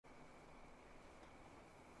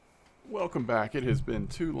Welcome back. It has been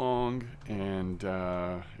too long, and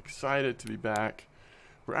excited to be back.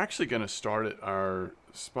 We're actually going to start at our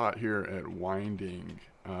spot here at Winding,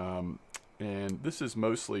 and this is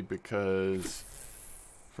mostly because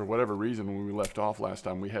for whatever reason when we left off last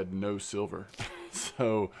time we had no silver.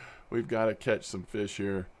 So we've got to catch some fish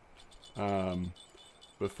here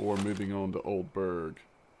before moving on to Old Burg.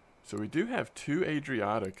 So we do have 2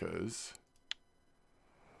 Adriaticas.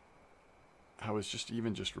 I was just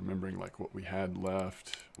remembering like what we had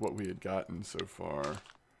left, what we had gotten so far.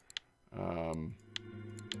 I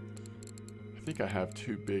think I have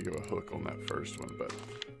too big of a hook on that first one, but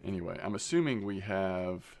anyway, I'm assuming we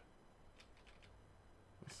have,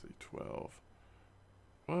 let's see, 12.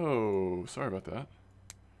 Whoa, sorry about that.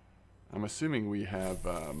 I'm assuming we have,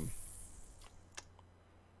 can't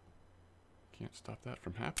stop that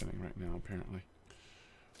from happening right now apparently.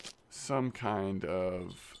 Some kind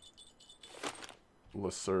of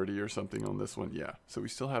Lacerti or something on this one. Yeah, so we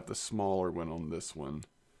still have the smaller one on this one.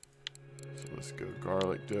 So let's go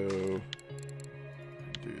garlic dough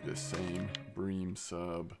and do this same bream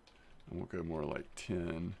sub, and we'll go more like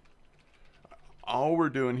 10. All we're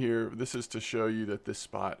doing here, this is to show you that this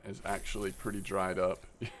spot is actually pretty dried up.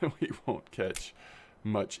 We won't catch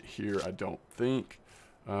much here, I don't think,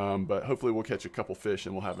 but hopefully we'll catch a couple fish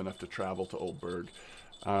and we'll have enough to travel to Old Burg.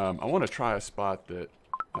 I want to try a spot that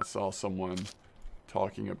I saw someone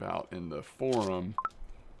talking about in the forum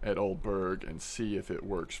at Old Burg and see if it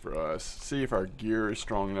works for us. See if our gear is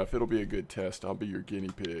strong enough. It'll be a good test. I'll be your guinea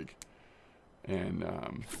pig and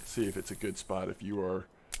see if it's a good spot if you are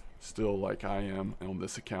still like I am on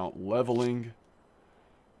this account leveling.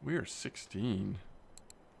 We are 16,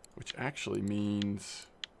 which actually means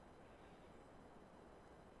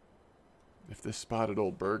if this spot at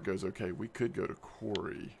Old Burg goes okay, we could go to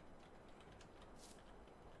Quarry.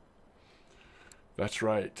 That's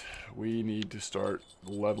right. We need to start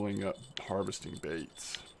leveling up harvesting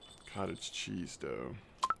baits. Cottage cheese dough.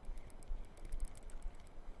 I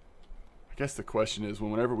guess the question is,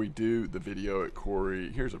 whenever we do the video at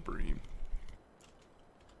Quarry, here's a bream.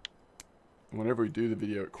 Whenever we do the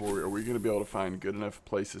video at Quarry, are we going to be able to find good enough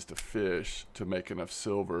places to fish to make enough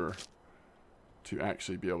silver to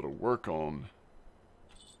actually be able to work on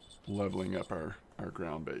leveling up our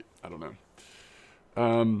ground bait? I don't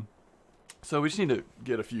know. So we just need to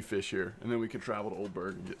get a few fish here, and then we can travel to Old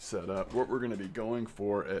Burg and get set up. What we're going to be going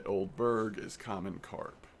for at Old Burg is common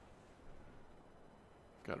carp.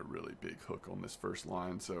 Got a really big hook on this first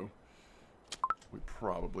line, so we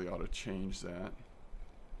probably ought to change that.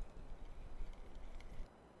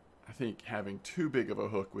 I think having too big of a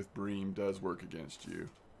hook with bream does work against you.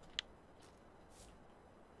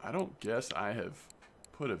 I don't guess I have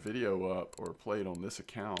put a video up or played on this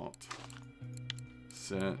account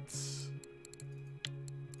since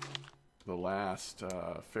the last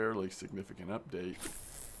fairly significant update.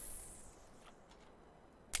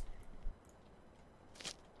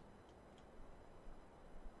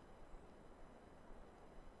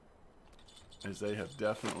 As they have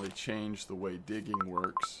definitely changed the way digging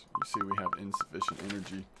works. You see we have insufficient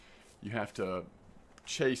energy. You have to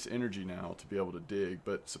chase energy now to be able to dig,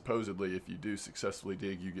 but supposedly if you do successfully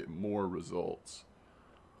dig, you get more results.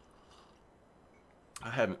 I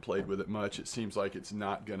haven't played with it much. It seems like it's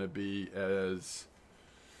not going to be as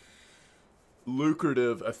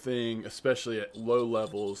lucrative a thing, especially at low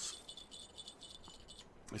levels.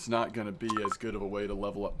 It's not going to be as good of a way to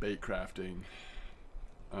level up bait crafting.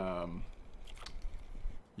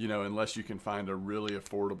 You know, unless you can find a really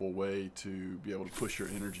affordable way to be able to push your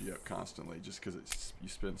energy up constantly, just because you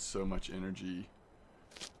spend so much energy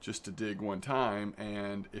just to dig one time,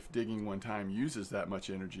 and if digging one time uses that much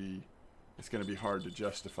energy, it's going to be hard to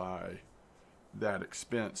justify that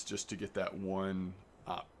expense just to get that one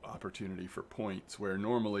opportunity for points, where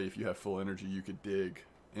normally if you have full energy you could dig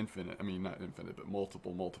infinite, I mean not infinite, but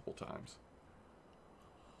multiple times.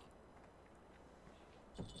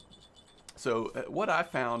 So what I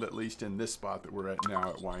found, at least in this spot that we're at now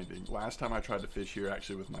at Winding, last time I tried to fish here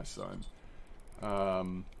actually with my son,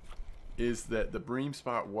 is that the bream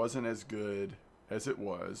spot wasn't as good as it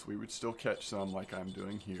was. We would still catch some like I'm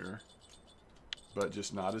doing here, but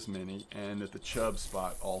just not as many. And at the chub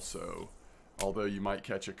spot also, although you might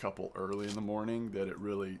catch a couple early in the morning, that it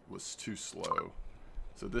really was too slow.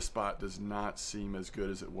 So this spot does not seem as good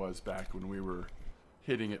as it was back when we were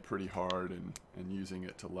hitting it pretty hard and using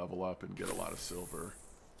it to level up and get a lot of silver.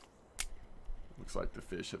 Looks like the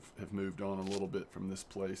fish have moved on a little bit from this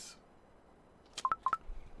place.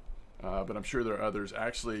 But I'm sure there are others.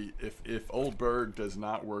 Actually, if Old Burg does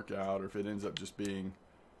not work out, or if it ends up just being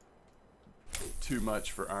too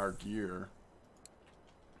much for our gear,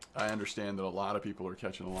 I understand that a lot of people are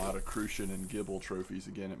catching a lot of crucian and gibble trophies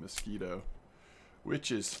again at Mosquito,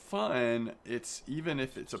 which is fun. It's, even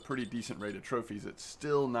if it's a pretty decent rate of trophies, it's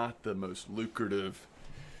still not the most lucrative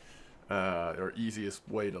or easiest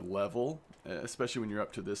way to level, especially when you're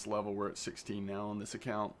up to this level. We're at 16 now on this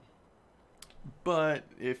account. But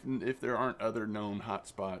if there aren't other known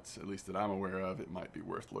hotspots, at least that I'm aware of, it might be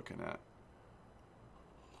worth looking at.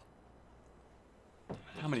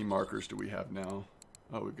 How many markers do we have now?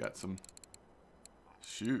 Oh, we've got some.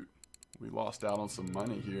 Shoot, we lost out on some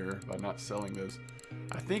money here by not selling those.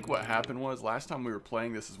 I think what happened was, last time we were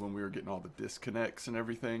playing this is when we were getting all the disconnects and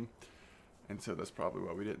everything, and so that's probably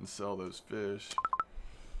why we didn't sell those fish.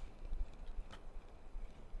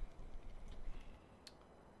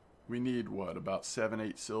 We need, what, about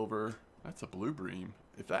 7-8 silver? That's a blue bream.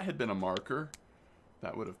 If that had been a marker,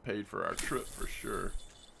 that would have paid for our trip for sure.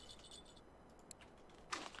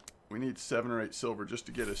 We need 7 or 8 silver just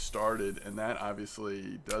to get us started, and that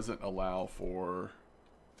obviously doesn't allow for,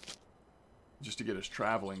 just to get us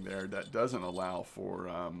traveling there, that doesn't allow for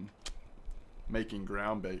making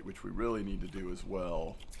ground bait, which we really need to do as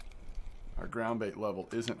well. Our ground bait level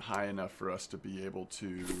isn't high enough for us to be able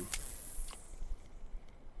to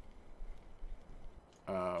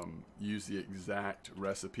use the exact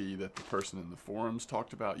recipe that the person in the forums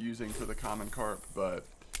talked about using for the common carp, but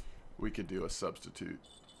we could do a substitute.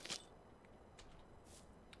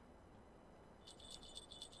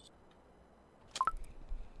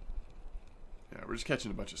 Yeah, we're just catching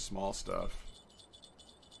a bunch of small stuff.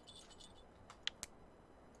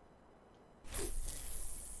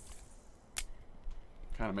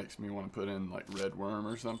 Kind of makes me want to put in like red worm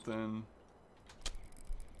or something.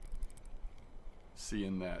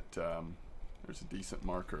 Seeing that there's a decent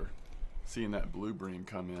marker. Seeing that blue bream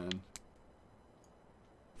come in.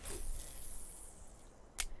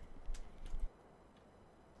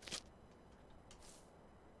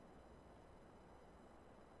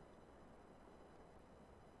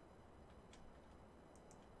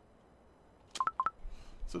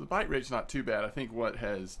 So the bite rate's not too bad. I think what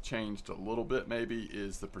has changed a little bit maybe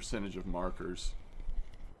is the percentage of markers.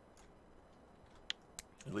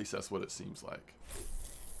 At least that's what it seems like.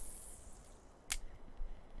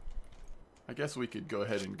 I guess we could go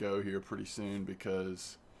ahead and go here pretty soon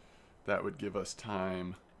because that would give us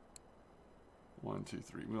time. 1, 2,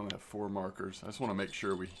 3. We only have 4 markers. I just want to make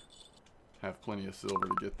sure we have plenty of silver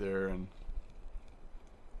to get there and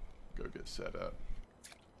go get set up.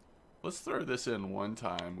 Let's throw this in one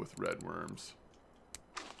time with red worms.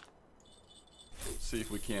 See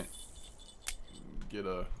if we can't get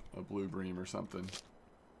a blue bream or something.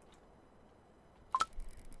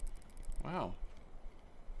 Wow.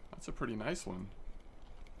 That's a pretty nice one.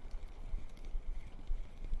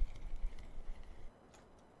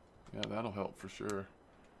 Yeah, that'll help for sure.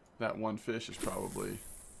 That one fish is probably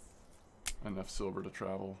enough silver to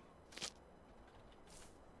travel.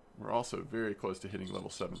 We're also very close to hitting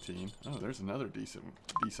level 17. Oh, there's another decent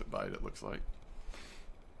bite, it looks like.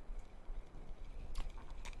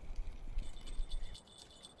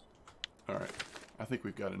 Alright, I think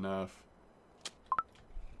we've got enough.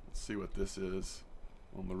 Let's see what this is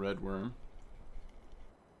on the red worm.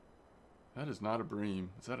 That is not a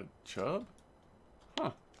bream. Is that a chub?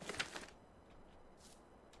 Huh.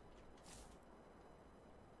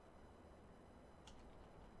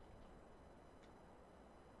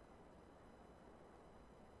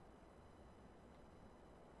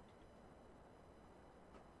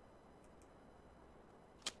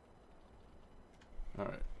 All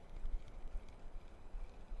right.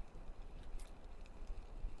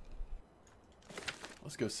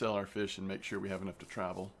 Let's go sell our fish and make sure we have enough to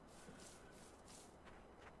travel.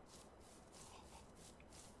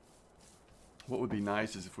 What would be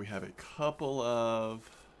nice is if we have a couple of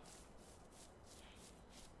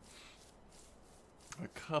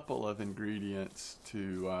ingredients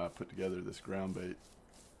to put together this ground bait.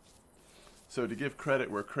 So to give credit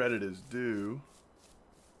where credit is due,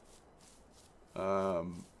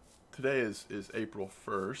 today is April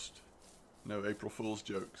 1st. No April Fool's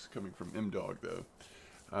jokes coming from M-Dog though.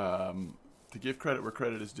 To give credit where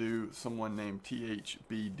credit is due, someone named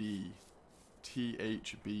THBD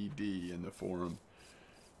in the forum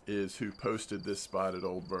is who posted this spot at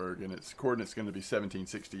Old Burg, and its coordinate's going to be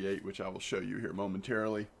 1768, which I will show you here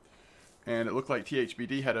momentarily. And it looked like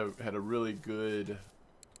THBD had a really good,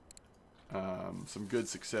 some good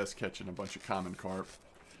success catching a bunch of common carp.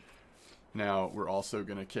 Now we're also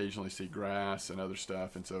going to occasionally see grass and other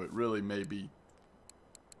stuff, and so it really may be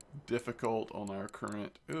difficult on our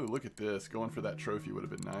current. Ooh, look at this! Going for that trophy would have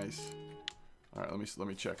been nice. All right, let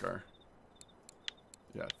me check our.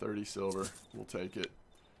 Yeah, 30 silver. We'll take it.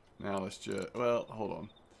 Now let's just, well, hold on.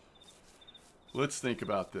 Let's think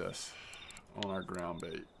about this on our ground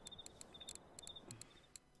bait.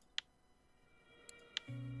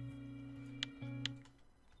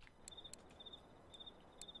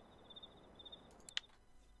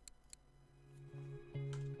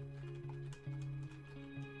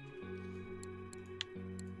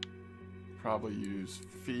 Probably use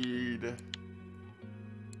feed,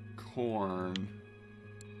 corn.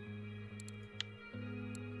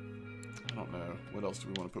 I don't know. What else do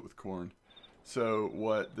we want to put with corn? So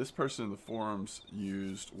what this person in the forums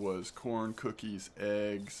used was corn, cookies,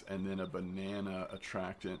 eggs, and then a banana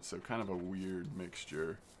attractant. So kind of a weird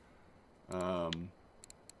mixture. I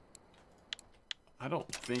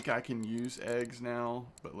don't think I can use eggs now,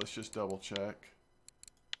 but let's just double check.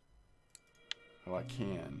 Oh, I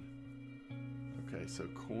can. Okay, so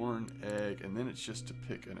corn, egg, and then it's just to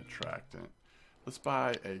pick an attractant. Let's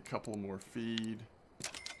buy a couple more feed.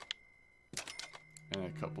 And a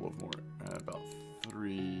couple of more, about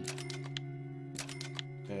 3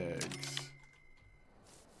 eggs.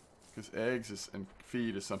 Because eggs and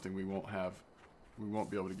feed is something we won't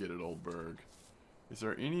be able to get at Old Burg. Is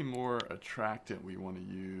there any more attractant we want to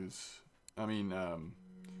use? I mean,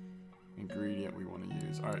 ingredient we want to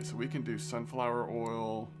use. Alright, so we can do sunflower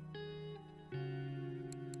oil.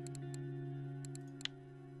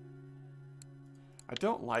 I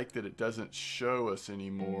don't like that it doesn't show us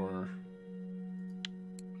anymore.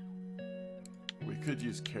 We could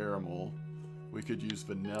use caramel. We could use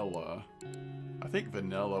vanilla. I think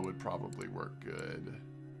vanilla would probably work good.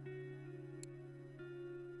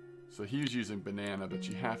 So he was using banana, but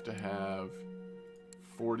you have to have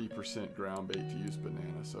 40% ground bait to use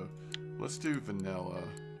banana. So let's do vanilla.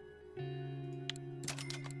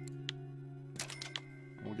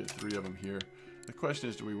 We'll get 3 of them here. The question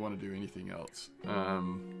is, do we want to do anything else?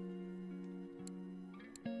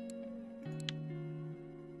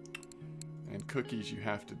 And cookies, you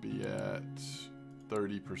have to be at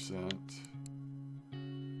 30%.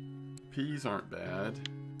 Peas aren't bad.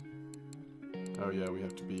 Oh yeah, we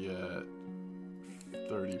have to be at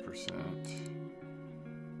 30%.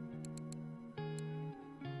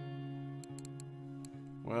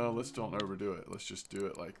 Well, let's don't overdo it. Let's just do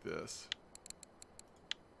it like this.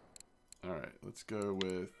 Alright, let's go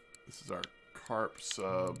with, this is our carp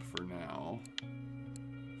sub for now.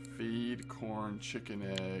 Feed, corn, chicken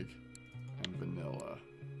egg, and vanilla.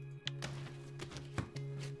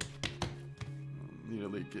 Need to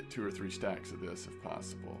at least get 2 or 3 stacks of this if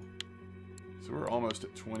possible. So we're almost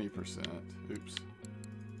at 20%. Oops.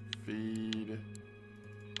 Feed,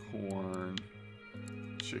 corn,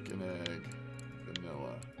 chicken egg,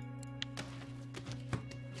 vanilla.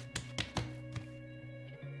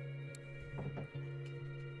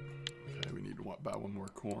 Okay, we need to buy 1 more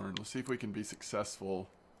corn. Let's see if we can be successful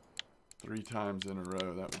 3 times in a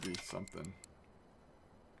row. That would be something.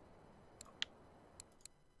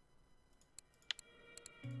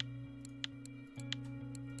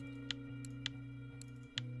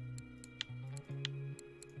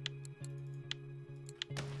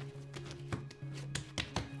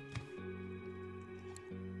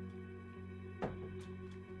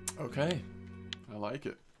 Okay, I like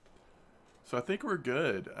it. So I think we're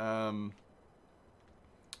good. The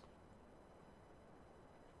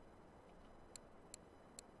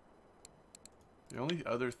only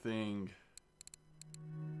other thing,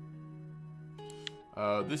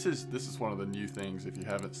 this is one of the new things. If you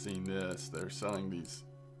haven't seen this, they're selling these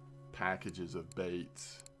packages of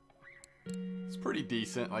baits. It's pretty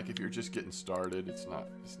decent. Like if you're just getting started, it's not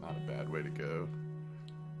a bad way to go.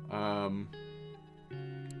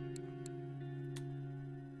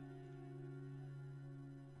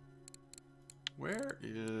 Where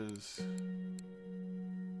is...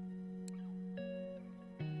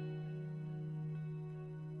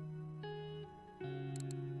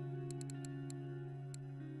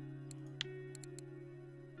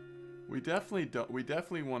 We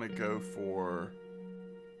definitely want to go for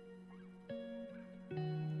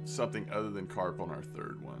something other than carp on our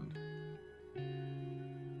 3rd one.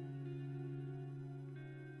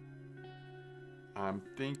 I'm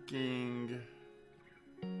thinking...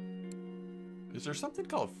 Is there something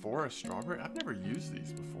called forest strawberry? I've never used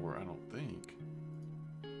these before, I don't think.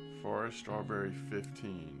 Forest strawberry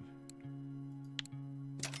 15.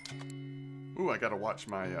 Ooh, I gotta watch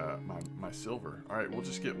my my silver. All right, we'll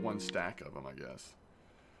just get 1 stack of them, I guess.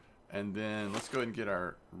 And then let's go ahead and get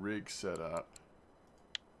our rig set up.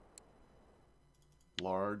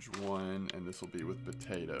 Large 1, and this will be with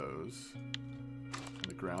potatoes. And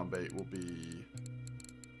the ground bait will be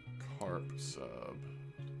carp sub.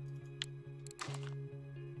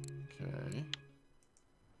 Okay.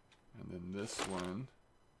 this one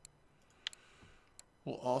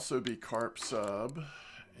will also be carp sub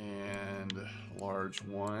and large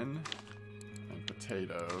one and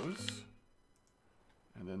potatoes.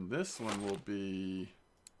 And then this one will be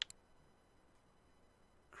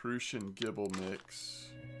Crucian Gibble mix.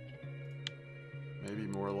 Maybe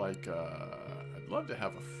more like I'd love to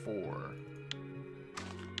have a 4.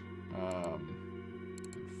 And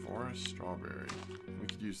forest strawberry. We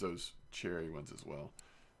could use those cherry ones as well.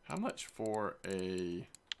 How much for a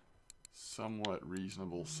somewhat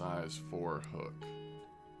reasonable size 4 hook?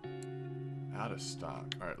 Out of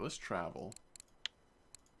stock. Alright, let's travel.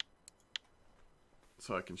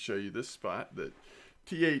 So I can show you this spot that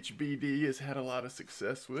THBD has had a lot of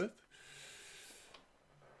success with.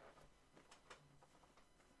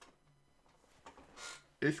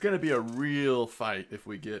 It's going to be a real fight if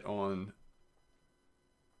we get on,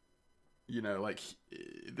 you know, like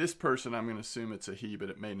this person, I'm going to assume it's a he, but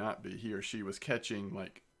it may not be. He or she was catching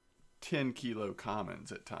like 10 kilo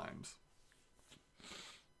commons at times.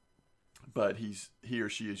 But he or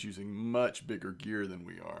she is using much bigger gear than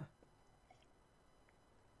we are.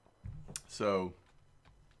 So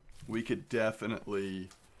we could definitely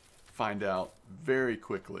find out very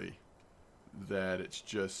quickly that it's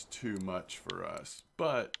just too much for us.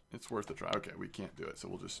 But it's worth a try. Okay, we can't do it, so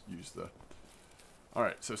we'll just use the...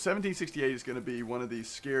 Alright, so 1768 is going to be one of these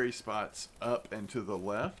scary spots up and to the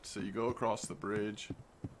left. So you go across the bridge,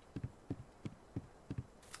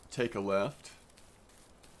 take a left,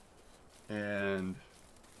 and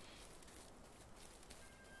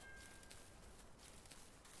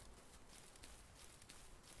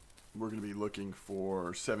we're going to be looking for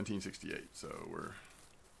 1768. So we're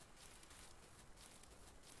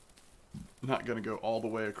not going to go all the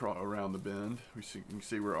way across around the bend. You can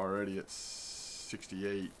see we're already at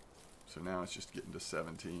 68. So now it's just getting to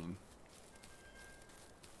 17.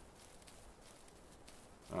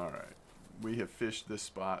 Alright. We have fished this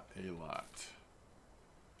spot a lot.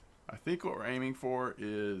 I think what we're aiming for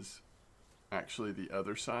is actually the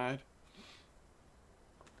other side.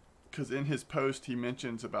 Because in his post he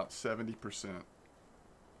mentions about 70%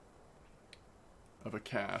 of a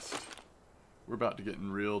cast. We're about to get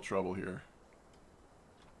in real trouble here.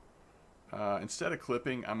 Instead of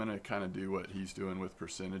clipping, I'm going to kind of do what he's doing with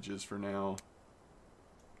percentages for now.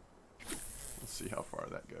 Let's see how far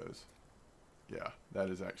that goes. Yeah, that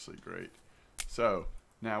is actually great. So,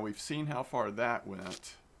 now we've seen how far that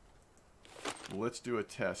went. Let's do a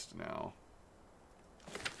test now.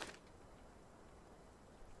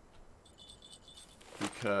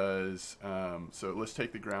 Because, so let's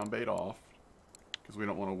take the ground bait off. Because we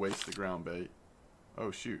don't want to waste the ground bait.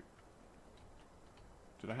 Oh, shoot.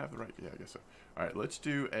 Did I have the right? Yeah, I guess so. Alright, let's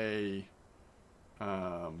do a...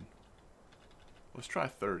 let's try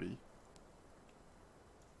 30.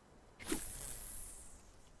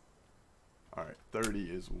 Alright, 30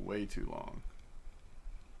 is way too long.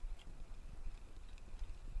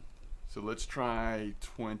 So let's try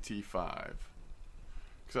 25.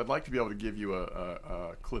 Because I'd like to be able to give you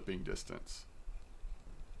a clipping distance.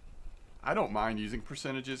 I don't mind using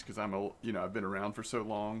percentages because I've been around for so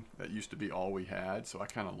long. That used to be all we had, so I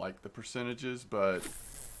kind of like the percentages, but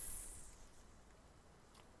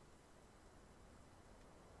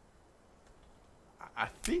I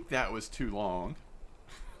think that was too long.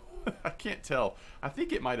 I can't tell. I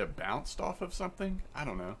think it might have bounced off of something. I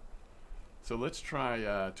don't know. So let's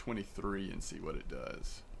try 23 and see what it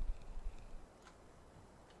does.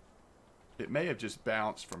 It may have just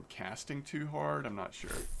bounced from casting too hard. I'm not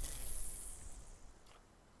sure.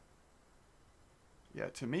 Yeah,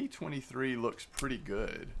 to me, 23 looks pretty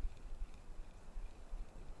good.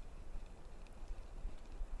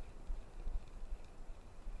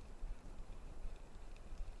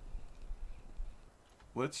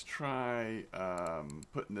 Let's try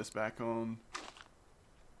putting this back on.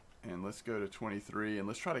 And let's go to 23. And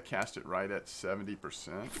let's try to cast it right at 70%.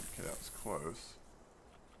 Okay, that was close.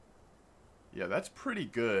 Yeah, that's pretty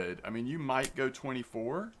good. I mean, you might go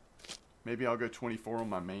 24. Maybe I'll go 24 on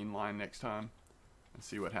my main line next time. And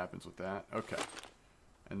see what happens with that. Okay.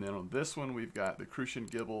 And then on this one, we've got the Crucian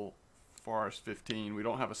Gibble Forest 15. We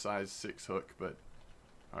don't have a size 6 hook, but...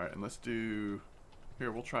 Alright, and let's do... Here,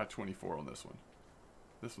 we'll try 24 on this one.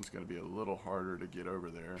 This one's going to be a little harder to get over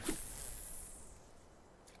there.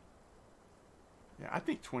 Yeah, I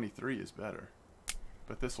think 23 is better.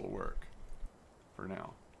 But this will work. For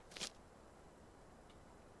now.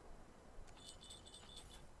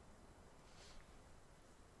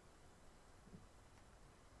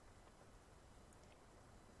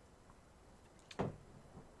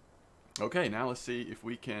 Okay, now let's see if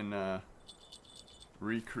we can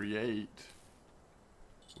recreate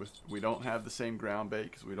We don't have the same ground bait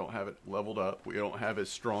because we don't have it leveled up. We don't have as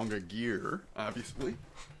strong a gear, obviously.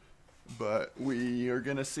 But we are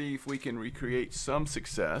going to see if we can recreate some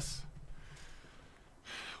success.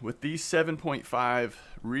 With these 7.5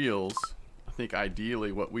 reels, I think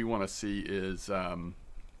ideally what we want to see is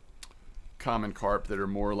common carp that are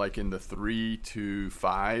more like in the 3 to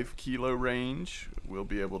 5 kilo range. We'll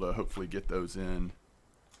be able to hopefully get those in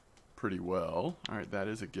pretty well. All right, that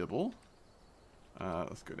is a gibble.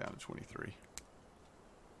 Let's go down to 23.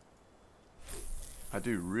 I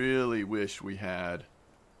do really wish we had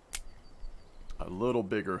a little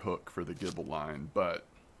bigger hook for the gibble line, but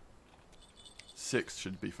 6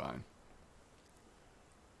 should be fine.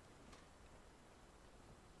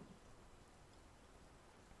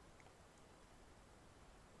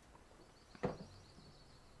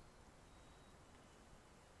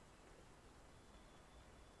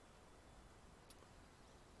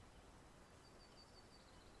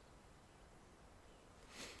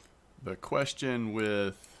 The question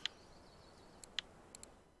with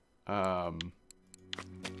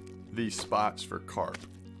these spots for carp,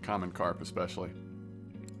 common carp especially.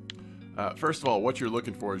 First of all, what you're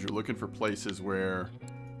looking for is you're looking for places where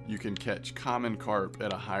you can catch common carp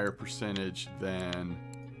at a higher percentage than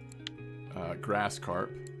grass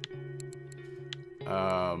carp.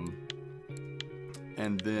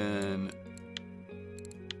 And then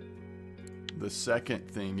the second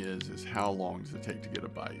thing is how long does it take to get a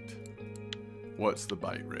bite? What's the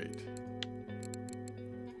bite rate?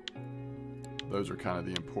 Those are kind of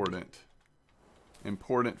the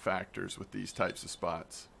important factors with these types of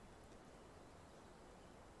spots.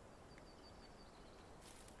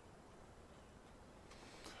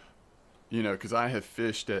 You know, because I have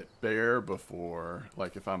fished at bear before.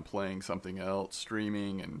 Like if I'm playing something else,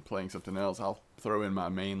 streaming and playing something else, I'll throw in my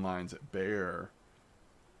main lines at bear.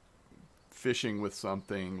 Fishing with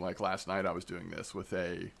something like last night, I was doing this with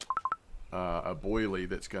a boilie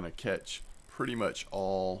that's going to catch pretty much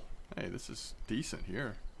all. Hey, this is decent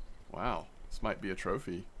here. Wow, this might be a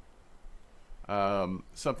trophy.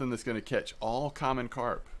 Something that's going to catch all common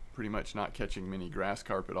carp, pretty much not catching many grass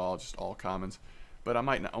carp at all, just all commons. But I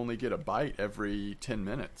might not only get a bite every 10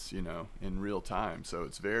 minutes, you know, in real time. So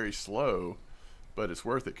it's very slow, but it's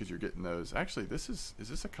worth it because you're getting those. Actually, is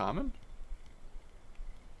this a common?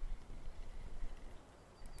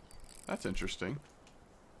 That's interesting.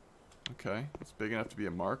 Okay, it's big enough to be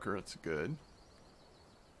a marker. That's good.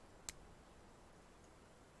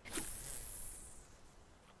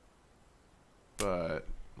 But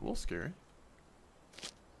a little scary.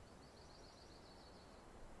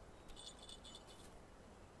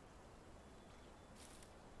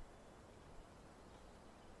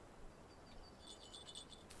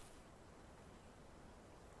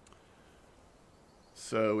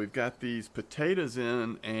 So we've got these potatoes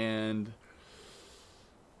in, and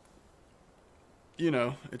you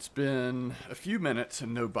know, it's been a few minutes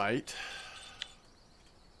and no bite.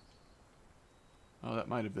 Oh, that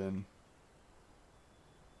might have been.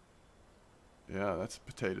 Yeah, that's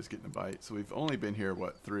potatoes getting a bite. So we've only been here,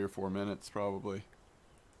 what, 3 or 4 minutes probably.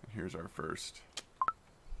 And here's our first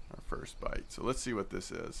bite. So let's see what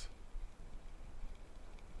this is.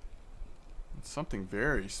 It's something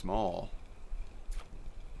very small.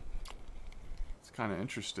 It's kind of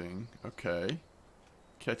interesting. Okay.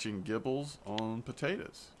 Catching gibbles on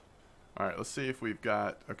potatoes. All right, let's see if we've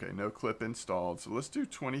got, okay, no clip installed. So let's do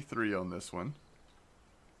 23 on this one.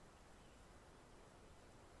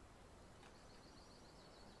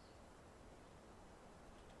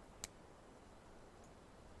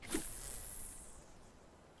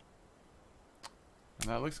 And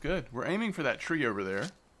that looks good. We're aiming for that tree over there.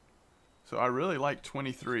 So I really like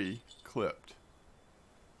 23 clipped.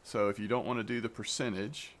 So if you don't want to do the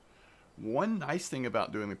percentage, one nice thing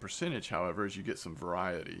about doing the percentage, however, is you get some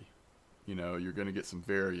variety. You know, you're going to get some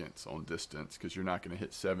variance on distance because you're not going to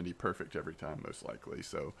hit 70 perfect every time, most likely.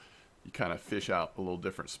 So you kind of fish out a little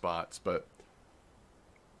different spots. But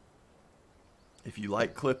if you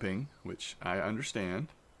like clipping, which I understand,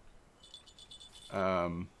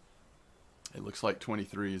 it looks like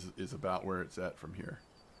 23 is about where it's at from here.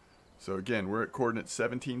 So again, we're at coordinates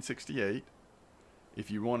 1768.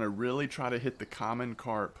 If you want to really try to hit the common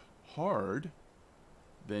carp hard,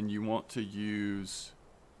 then you want to use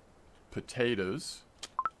potatoes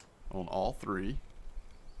on all 3.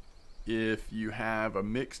 If you have a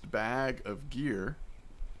mixed bag of gear,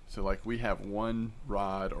 so like we have one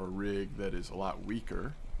rod or rig that is a lot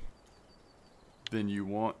weaker, then you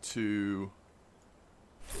want to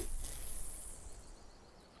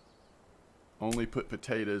only put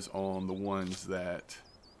potatoes on the ones that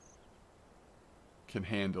can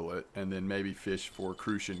handle it, and then maybe fish for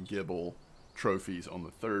crucian gibel trophies on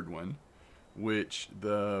the third one, which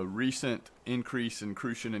the recent increase in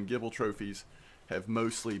crucian and gibel trophies have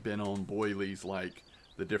mostly been on boilies like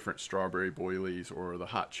the different strawberry boilies or the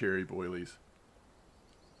hot cherry boilies.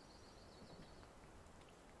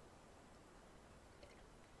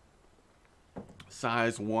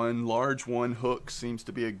 Size 1, large 1 hook seems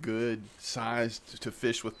to be a good size to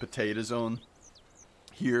fish with potatoes on.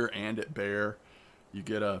 Here and at Bear, you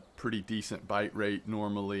get a pretty decent bite rate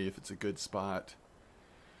normally if it's a good spot.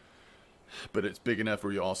 But it's big enough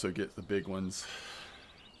where you also get the big ones.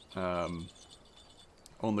 On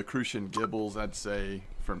the crucian gibels, I'd say,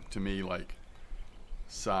 to me, like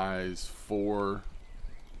size 4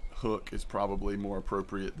 hook is probably more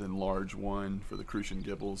appropriate than large 1 for the crucian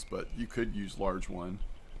gibels, but you could use large 1.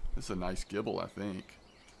 It's a nice gibel, I think.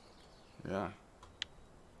 Yeah.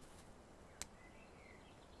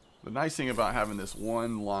 The nice thing about having this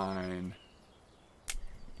one line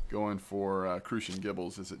going for crucian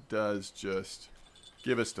gibels is it does just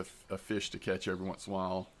give us a fish to catch every once in a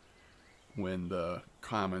while when the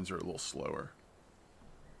commons are a little slower.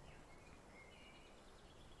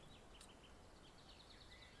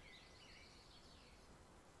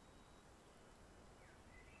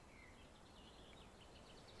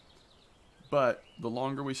 But the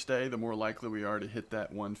longer we stay, the more likely we are to hit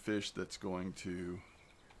that one fish that's going to,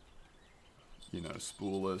 you know,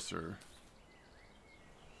 spool us or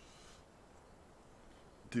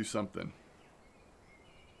do something.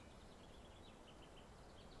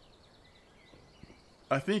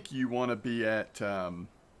 I think you want to be at so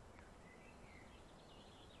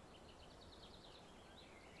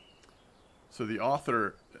the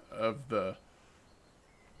author of the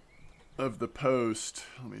post,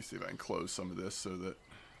 let me see if I can close some of this so that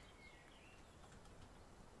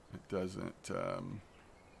it doesn't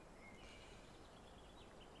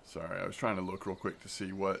sorry, I was trying to look real quick to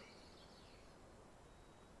see what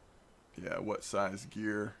size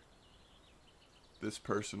gear this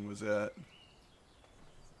person was at,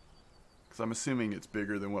 because I'm assuming it's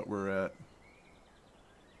bigger than what we're at.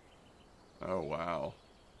 Oh wow,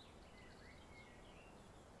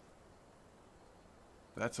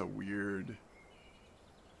 that's a weird,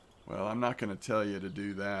 well, I'm not going to tell you to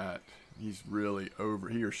do that. He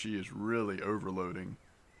or she is really overloading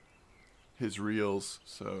his reels,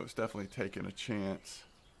 so it's definitely taking a chance.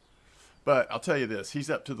 But I'll tell you this, he's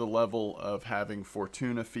up to the level of having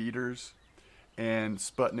Fortuna feeders and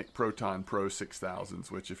Sputnik Proton Pro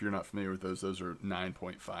 6000s, which if you're not familiar with those are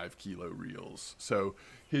 9.5 kilo reels. So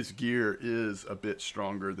his gear is a bit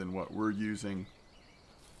stronger than what we're using.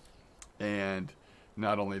 And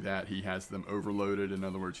not only that, he has them overloaded. In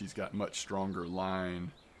other words, he's got much stronger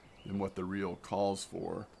line than what the reel calls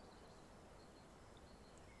for.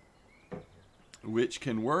 Which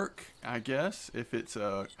can work, I guess, if it's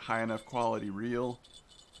a high enough quality reel.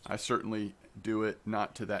 I certainly do it,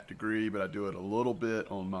 not to that degree, but I do it a little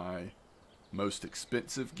bit on my most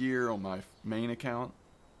expensive gear on my main account.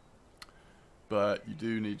 But you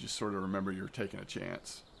do need to sort of remember you're taking a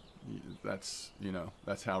chance. That's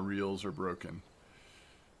how reels are broken.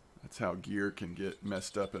 That's how gear can get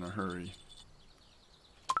messed up in a hurry.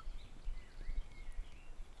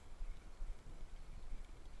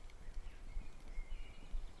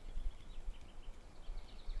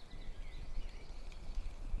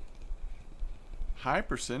 High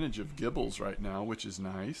percentage of gibels right now, which is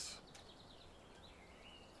nice.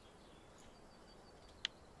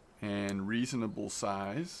 And reasonable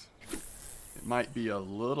size. It might be a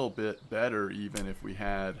little bit better even if we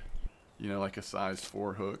had, like a size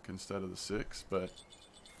 4 hook instead of the 6, but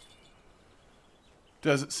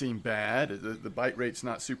doesn't seem bad. The bite rate's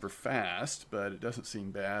not super fast, but it doesn't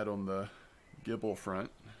seem bad on the gibel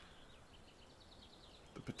front.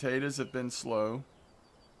 The potatoes have been slow.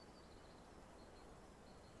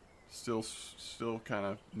 Still kind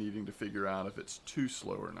of needing to figure out if it's too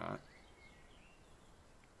slow or not.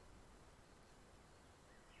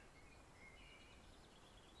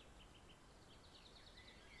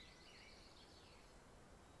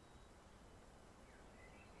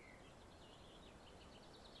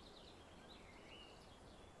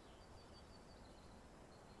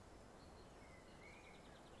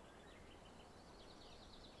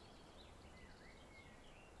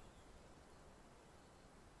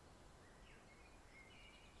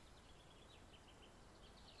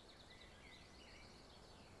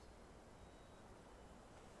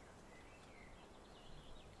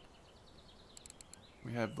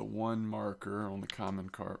 We have the 1 marker on the common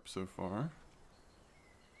carp so far.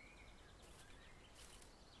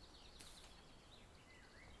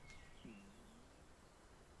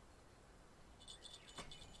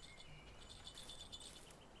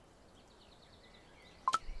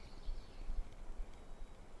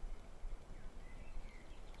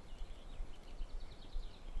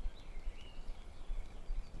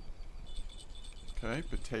 Okay,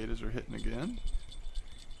 potatoes are hitting again.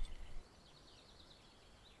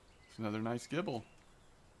 It's another nice gibble.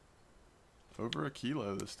 Over a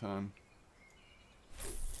kilo this time.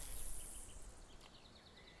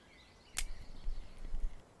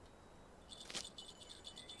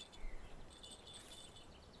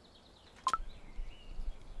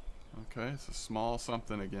 Okay, it's a small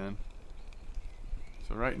something again.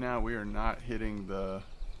 So right now we are not hitting the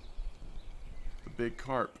big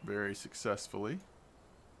carp very successfully.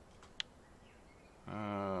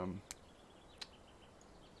 I'll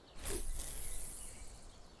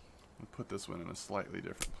put this one in a slightly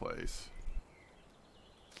different place.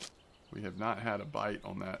 We have not had a bite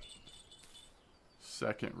on that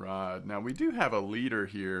second rod. Now we do have a leader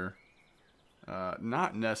here.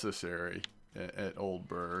 Not necessary at Old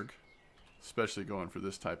Burg, especially going for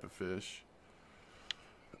this type of fish.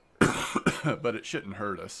 But it shouldn't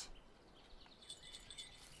hurt us.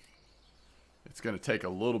 It's going to take a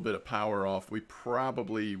little bit of power off.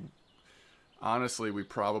 Honestly, we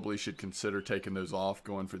probably should consider taking those off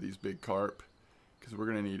going for these big carp, because we're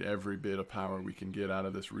going to need every bit of power we can get out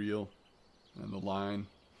of this reel and the line.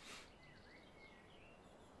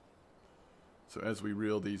 So as we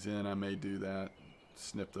reel these in, I may do that.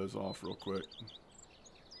 Snip those off real quick.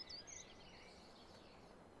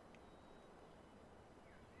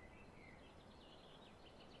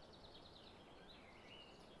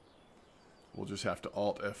 We'll just have to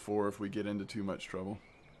Alt F4 if we get into too much trouble.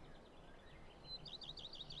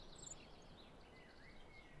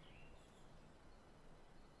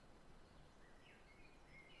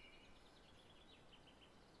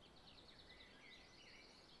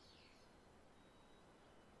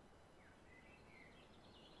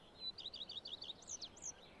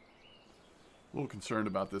 A little concerned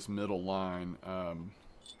about this middle line.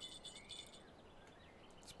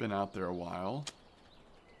 It's been out there a while.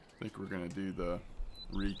 I think we're going to do the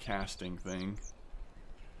recasting thing.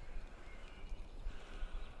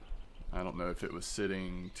 I don't know if it was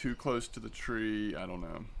sitting too close to the tree. I don't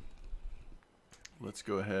know. Let's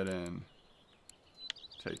go ahead and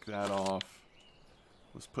take that off.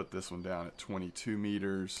 Let's put this one down at 22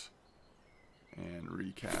 meters and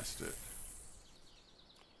recast it.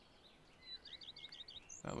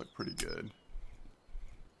 That looked pretty good.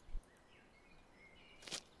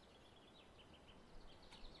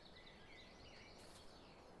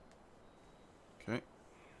 Okay.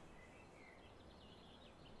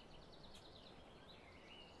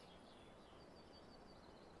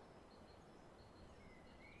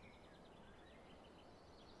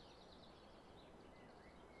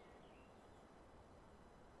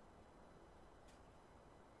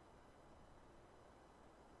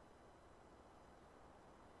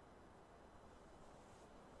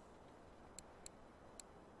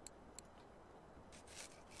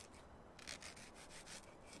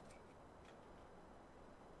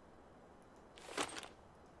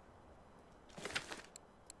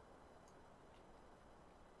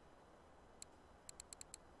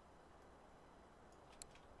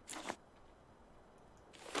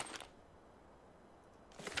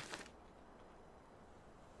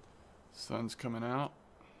 Sun's coming out,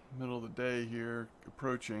 middle of the day here,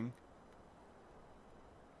 approaching.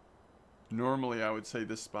 Normally I would say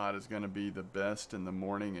this spot is going to be the best in the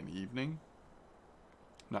morning and evening.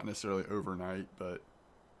 Not necessarily overnight, but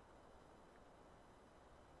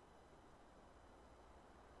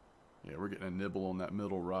yeah, we're getting a nibble on that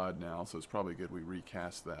middle rod now, so it's probably good we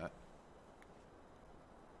recast that.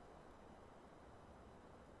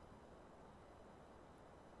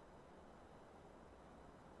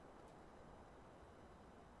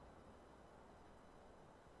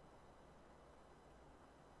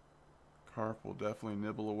 Carp will definitely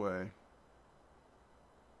nibble away.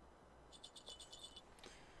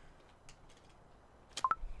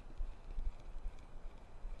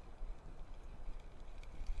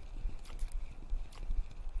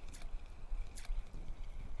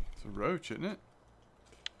 It's a roach, isn't it?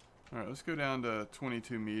 Alright, let's go down to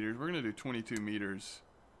 22 meters. We're going to do 22 meters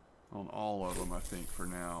on all of them, I think, for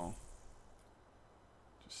now.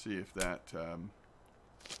 Just see if that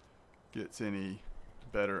gets any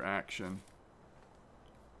better action.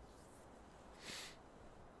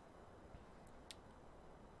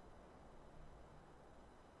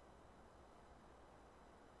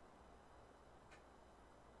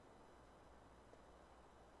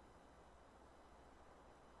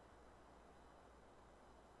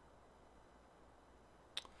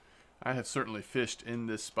 I have certainly fished in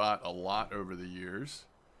this spot a lot over the years.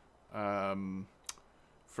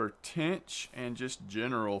 For tench and just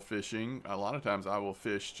general fishing, a lot of times I will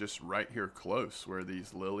fish just right here close where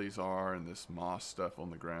these lilies are and this moss stuff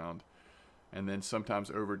on the ground. And then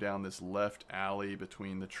sometimes over down this left alley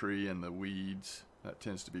between the tree and the weeds. That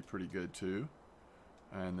tends to be pretty good too.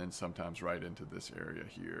 And then sometimes right into this area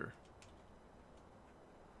here.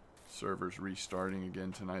 Server's restarting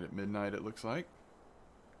again tonight at midnight, it looks like.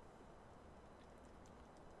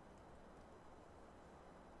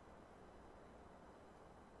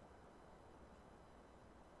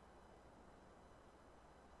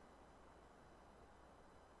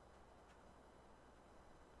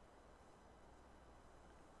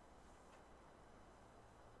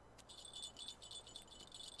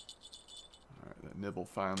 Alright, that nibble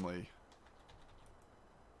finally...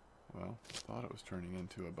 Well, I thought it was turning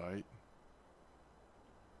into a bite.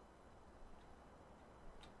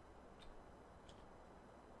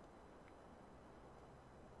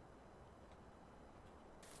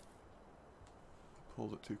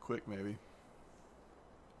 Pulled it too quick, maybe.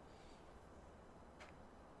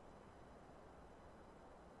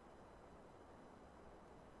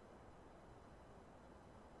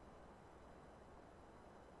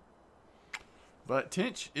 But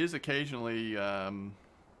tench is occasionally a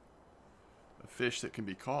fish that can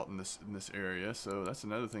be caught in this area, so that's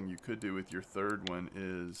another thing you could do with your third one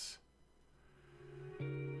is,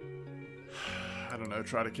 I don't know,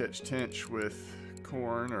 try to catch tench with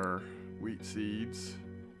corn or wheat seeds.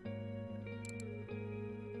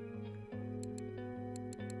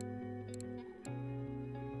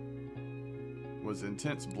 Was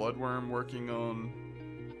Intense Bloodworm working on,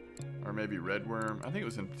 or maybe Redworm? I think it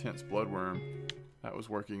was Intense Bloodworm. That was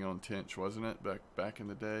working on tench, wasn't it? Back in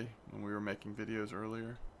the day when we were making videos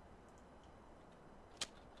earlier.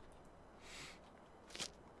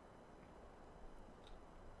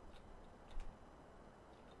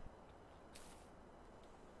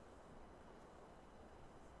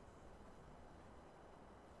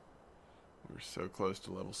 We're so close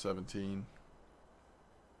to level 17.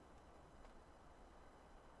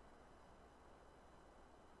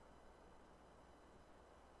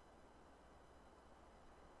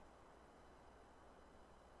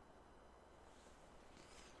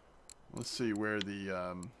 Let's see where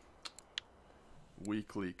the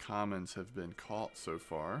weekly commons have been caught so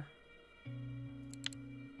far.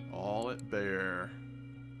 All at Bear.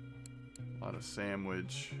 A lot of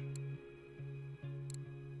sandwich.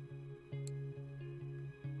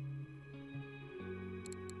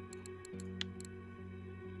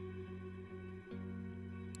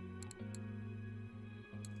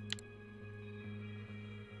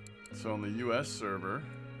 So on the US server,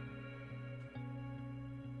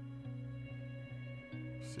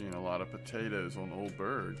 seeing a lot of potatoes on Old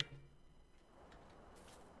Burg.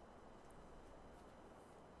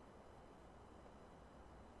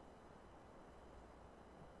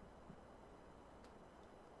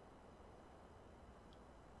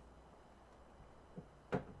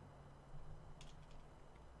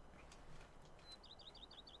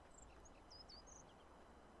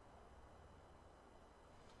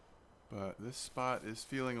 But this spot is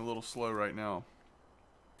feeling a little slow right now.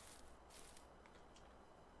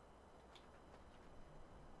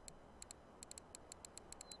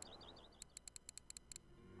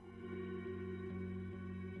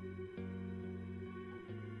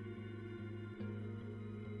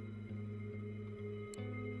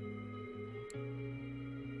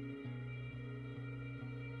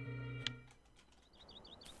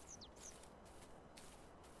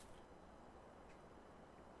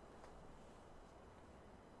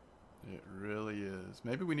 It really is.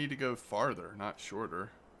 Maybe we need to go farther, not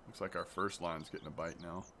shorter. Looks like our first line's getting a bite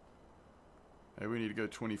now. Maybe we need to go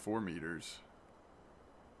 24 meters.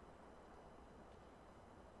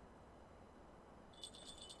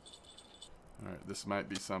 Alright, this might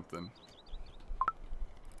be something.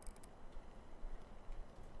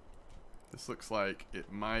 This looks like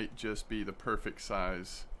it might just be the perfect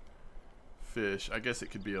size fish. I guess it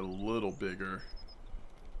could be a little bigger.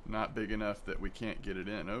 Not big enough that we can't get it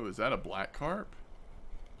in. Oh, is that a black carp?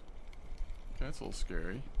 Okay, that's a little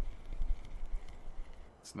scary.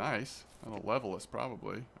 It's nice. That'll level us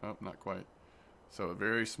probably. Oh, not quite. So a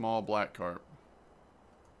very small black carp.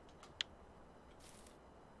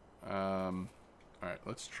 Alright,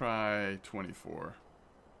 let's try 24.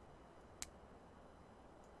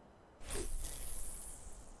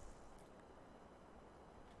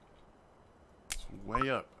 It's way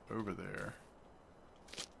up over there.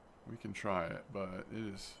 We can try it, but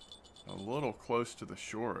it is a little close to the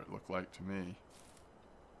shore, it looked like to me.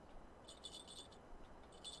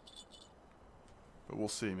 But we'll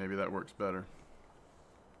see, maybe that works better.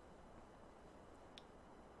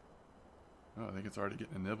 Oh, I think it's already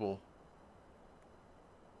getting a nibble.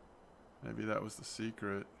 Maybe that was the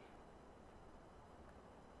secret.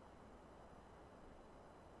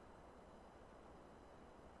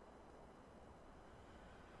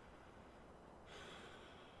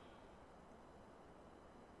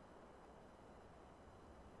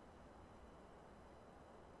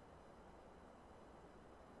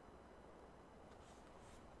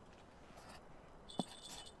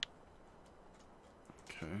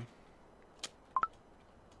 Okay.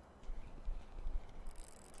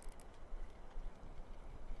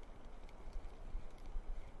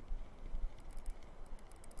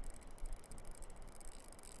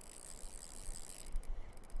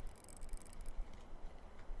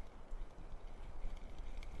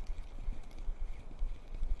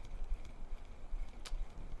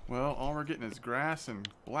 Well, all we're getting is grass and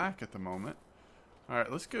black at the moment. All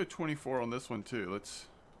right, let's go 24 on this one too.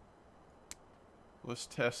 Let's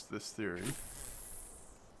test this theory.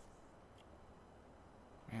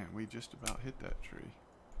 Man, we just about hit that tree.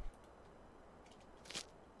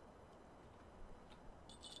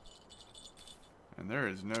 And there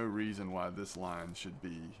is no reason why this line should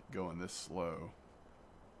be going this slow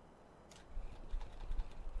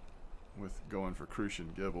with going for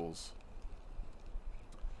Crucian Gibbles.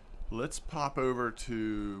 Let's pop over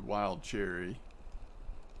to Wild Cherry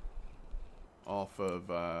off of,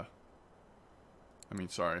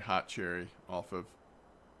 Hot Cherry off of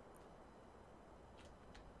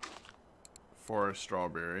Forest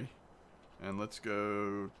Strawberry. And let's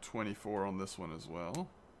go 24 on this one as well.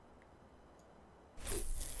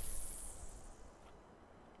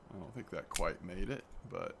 I don't think that quite made it,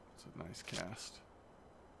 but it's a nice cast.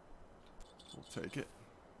 We'll take it.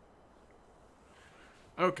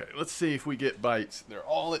 Okay, let's see if we get bites. They're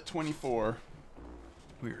all at 24.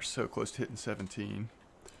 We are so close to hitting 17.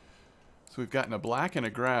 So we've gotten a black and a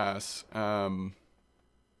grass,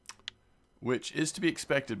 which is to be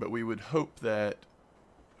expected, but we would hope that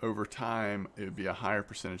over time it would be a higher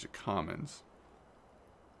percentage of commons.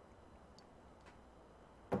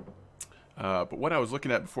 But what I was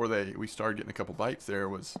looking at before we started getting a couple bites there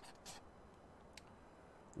was,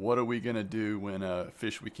 what are we going to do when a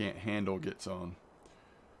fish we can't handle gets on?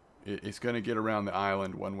 It's going to get around the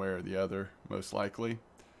island one way or the other, most likely.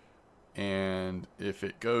 And if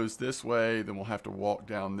it goes this way, then we'll have to walk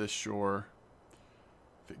down this shore.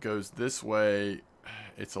 If it goes this way,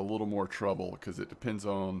 it's a little more trouble because it depends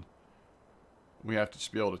on, we have to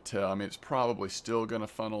just be able to tell. I mean, it's probably still going to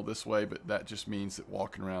funnel this way, but that just means that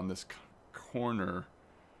walking around this corner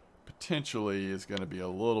potentially is going to be a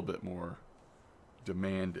little bit more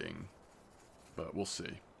demanding, but we'll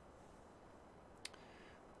see.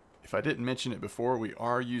 If I didn't mention it before, we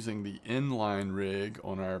are using the inline rig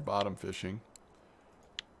on our bottom fishing,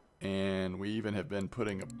 and we even have been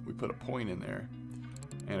we put a point in there,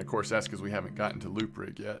 and of course that's because we haven't gotten to loop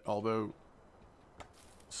rig yet, although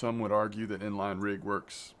some would argue that inline rig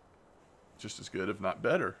works just as good, if not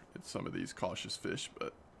better, at some of these cautious fish.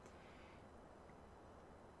 But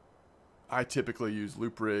I typically use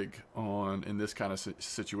loop rig in this kind of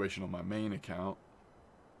situation on my main account.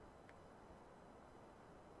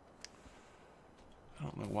 I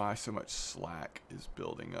don't know why so much slack is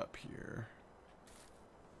building up here.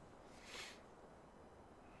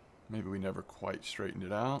 Maybe we never quite straightened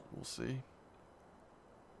it out. We'll see.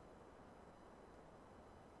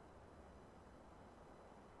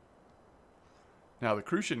 Now the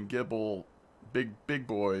Crucian Gibble big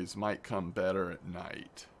boys might come better at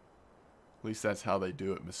night. At least that's how they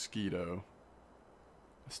do it, Mosquito.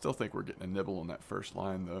 I still think we're getting a nibble on that first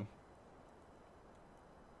line though.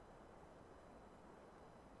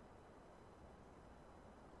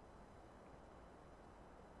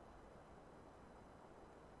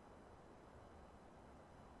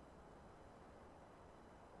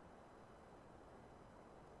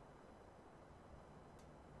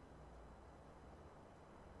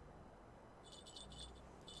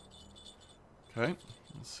 Okay,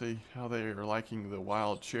 let's see how they are liking the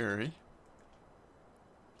Wild Cherry.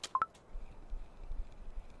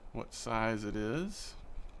 What size it is.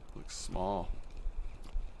 Looks small.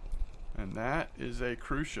 And that is a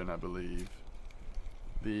Crucian, I believe.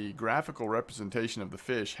 The graphical representation of the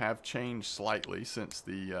fish have changed slightly since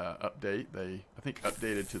the update. They, I think,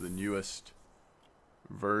 updated to the newest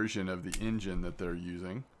version of the engine that they're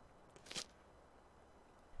using.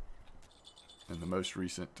 In the most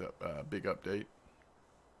recent big update.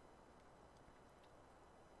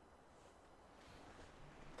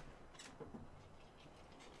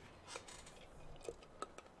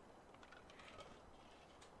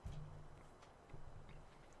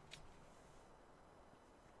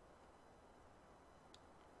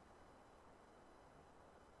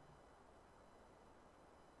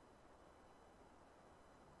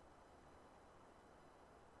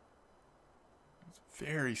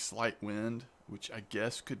 Very slight wind, which I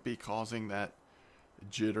guess could be causing that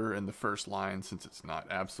jitter in the first line, since it's not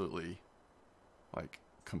absolutely like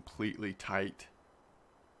completely tight.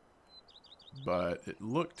 But it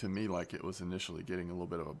looked to me like it was initially getting a little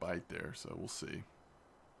bit of a bite there, so we'll see.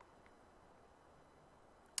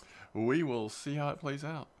 we will see how it plays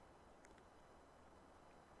out.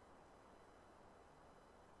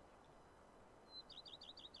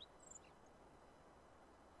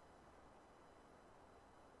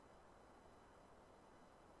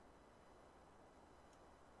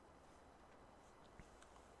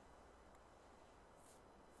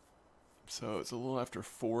 So it's a little after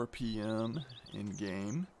 4 p.m. in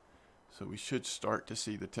game. So we should start to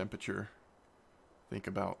see the temperature, think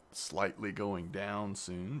about slightly going down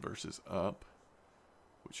soon versus up,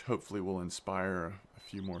 which hopefully will inspire a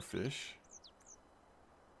few more fish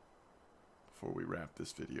before we wrap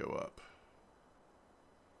this video up.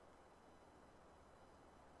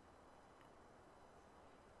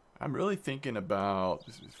 I'm really thinking about,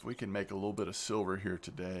 if we can make a little bit of silver here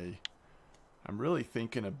today, I'm really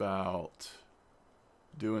thinking about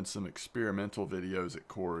doing some experimental videos at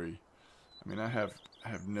Quarry. I mean, I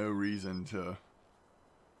have no reason to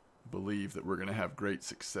believe that we're going to have great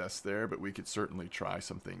success there, but we could certainly try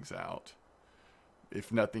some things out.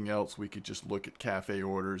 If nothing else, we could just look at cafe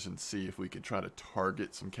orders and see if we could try to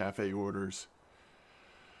target some cafe orders.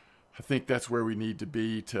 I think that's where we need to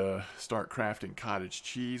be to start crafting cottage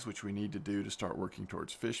cheese, which we need to do to start working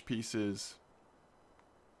towards fish pieces.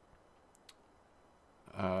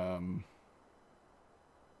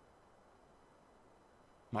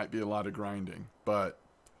 Might be a lot of grinding, but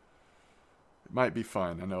it might be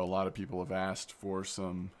fun. I know a lot of people have asked for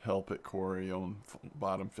some help at Quarry on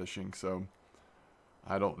bottom fishing, so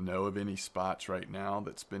I don't know of any spots right now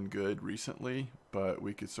that's been good recently, but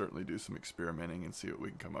we could certainly do some experimenting and see what we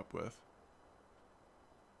can come up with.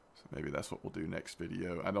 So maybe that's what we'll do next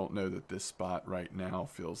video. I don't know that this spot right now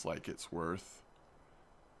feels like it's worth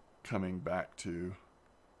coming back to.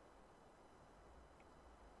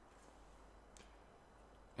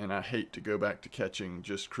 And I hate to go back to catching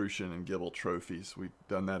just crucian and gibble trophies. We've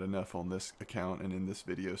done that enough on this account and in this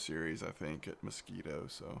video series, I think, at Mosquito.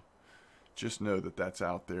 So just know that that's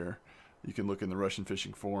out there. You can look in the Russian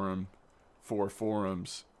Fishing Forum for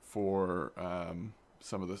forums for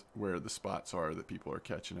some of the where the spots are that people are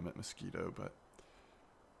catching them at Mosquito. But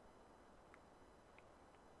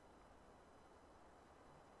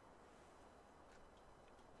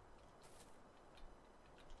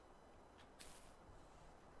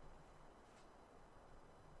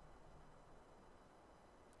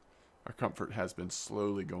our comfort has been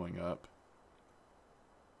slowly going up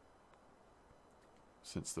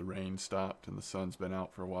since the rain stopped and the sun's been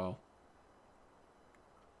out for a while.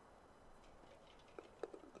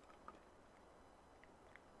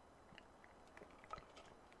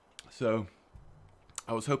 So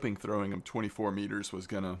I was hoping throwing them 24 meters was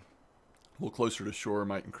gonna, a little closer to shore,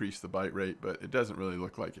 might increase the bite rate, but it doesn't really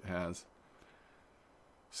look like it has.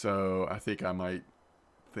 So I think I might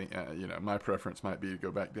think, you know, my preference might be to go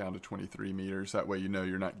back down to 23 meters. That way, you know,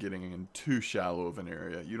 you're not getting in too shallow of an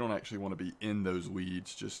area. You don't actually want to be in those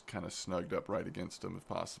weeds, just kind of snugged up right against them if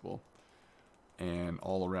possible. And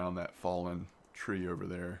all around that fallen tree over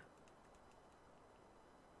there.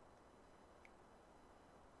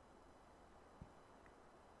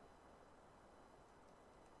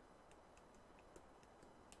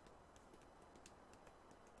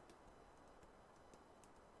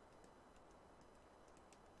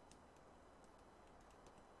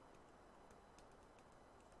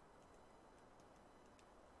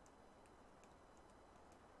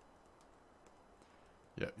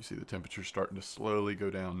 Yeah, you see the temperature starting to slowly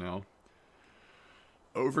go down now.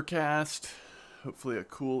 Overcast, hopefully a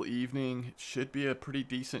cool evening. It should be a pretty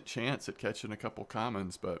decent chance at catching a couple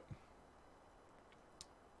commons, but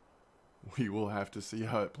we will have to see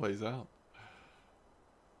how it plays out.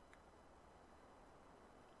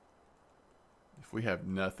 If we have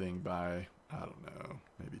nothing by, I don't know,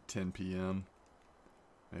 maybe 10 p.m.,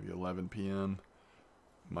 maybe 11 p.m.,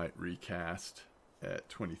 might recast at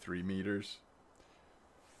 23 meters.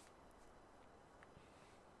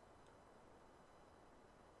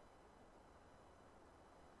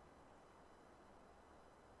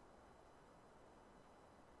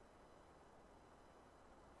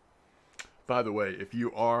 By the way, if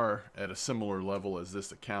you are at a similar level as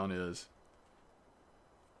this account is,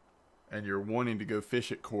 and you're wanting to go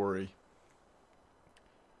fish at Quarry,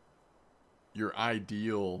 your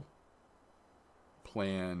ideal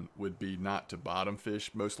plan would be not to bottom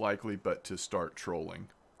fish, most likely, but to start trolling.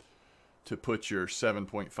 To put your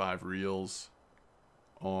 7.5 reels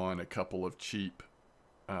on a couple of cheap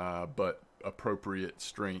but appropriate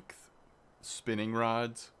strength spinning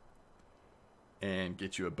rods, and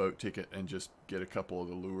get you a boat ticket and just get a couple of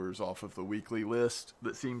the lures off of the weekly list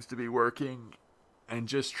that seems to be working, and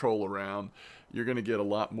just troll around. You're going to get a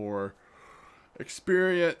lot more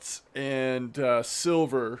experience and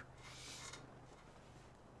silver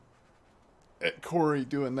at Corey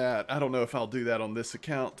doing that. I don't know if I'll do that on this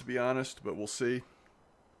account, to be honest, but we'll see.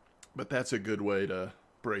 But that's a good way to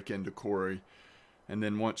break into Corey. And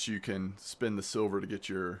then once you can spend the silver to get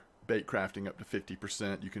your bait crafting up to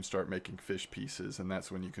 50%, you can start making fish pieces, and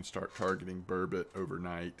that's when you can start targeting burbot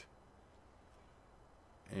overnight.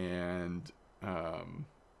 And I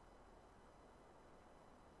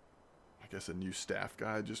guess a new staff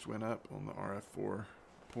guide just went up on the RF4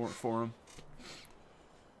 forum.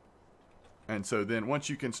 And so then once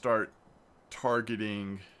you can start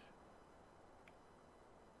targeting,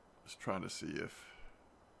 just trying to see if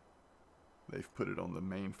they've put it on the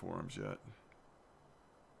main forums yet.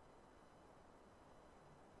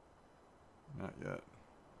 Not yet.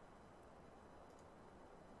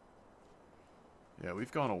 Yeah,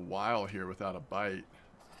 we've gone a while here without a bite.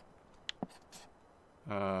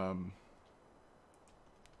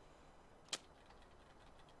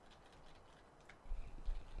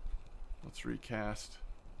 Let's recast.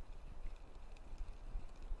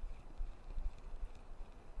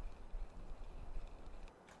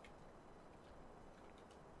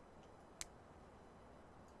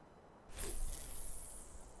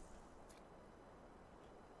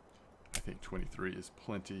 I think 23 is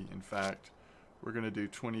plenty. In fact, we're going to do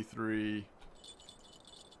 23,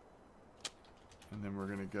 and then we're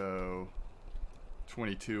going to go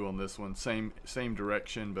 22 on this one. Same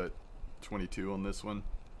direction, but 22 on this one.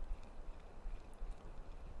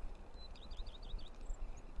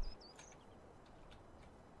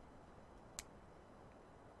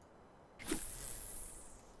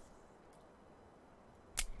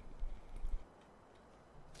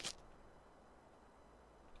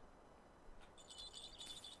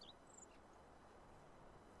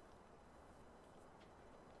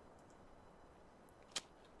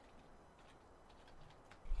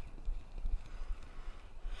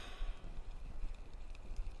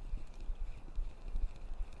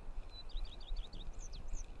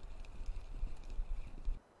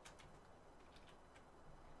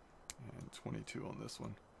 And 22 on this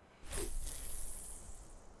one.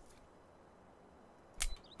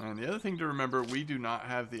 And the other thing to remember, we do not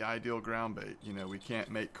have the ideal ground bait. You know, we can't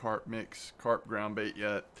make carp mix, carp ground bait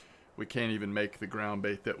yet. We can't even make the ground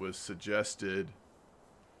bait that was suggested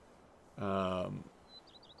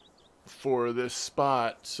for this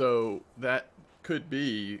spot. So that could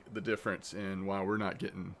be the difference in why we're not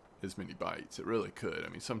getting as many bites. It really could. I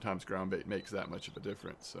mean, sometimes ground bait makes that much of a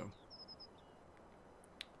difference.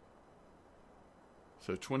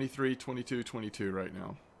 So 23, 22, 22 right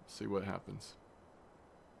now. See what happens.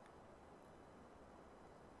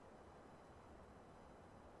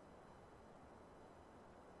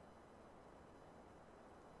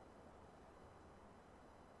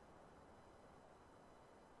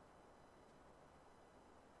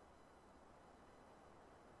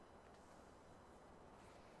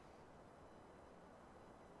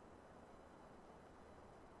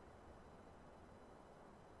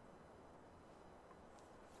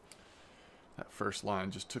 That first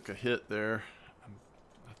line just took a hit there.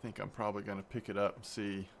 I think I'm probably going to pick it up and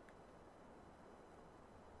see.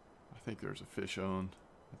 I think there's a fish on.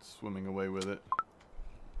 It's swimming away with it.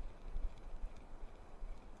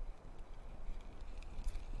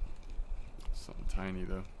 Something tiny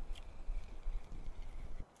though.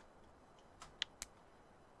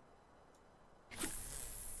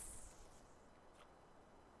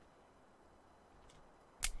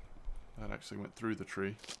 That actually went through the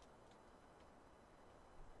tree.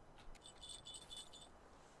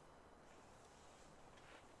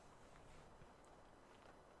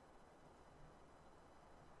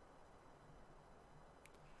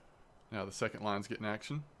 Now the second line's getting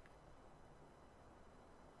action.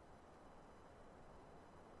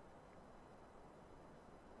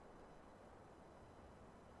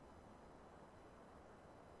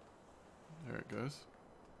 There it goes.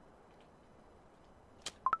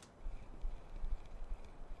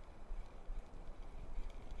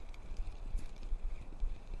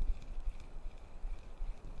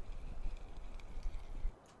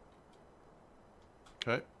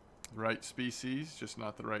 Okay. Right species, just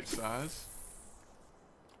not the right size.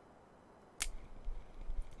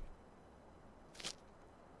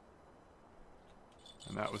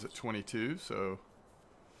 And that was at 22, so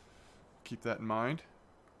keep that in mind.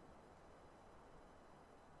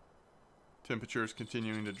 Temperatures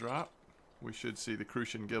continuing to drop. We should see the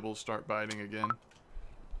crucian gibbles start biting again.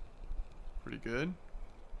 Pretty good.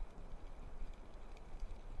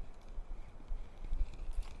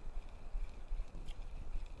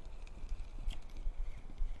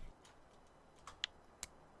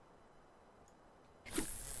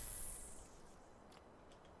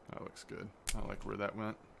 That looks good. I like where that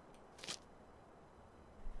went.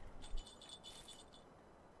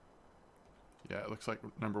 Yeah, it looks like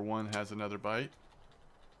number 1 has another bite.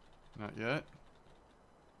 Not yet.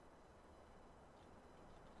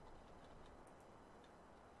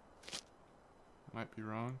 Might be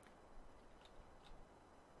wrong.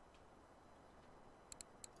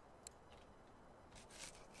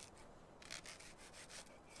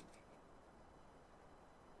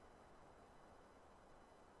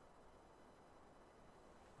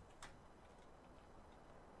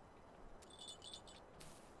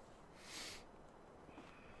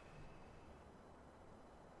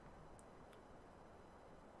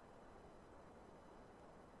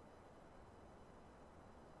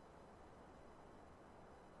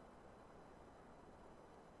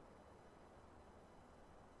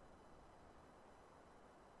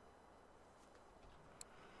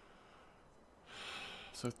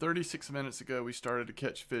 So 36 minutes ago, we started to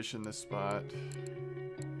catch fish in this spot.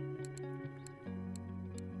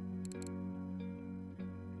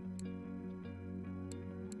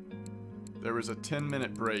 There was a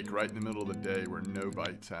 10-minute break right in the middle of the day where no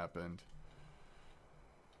bites happened.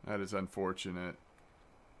 That is unfortunate.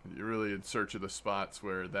 You're really in search of the spots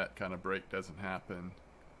where that kind of break doesn't happen.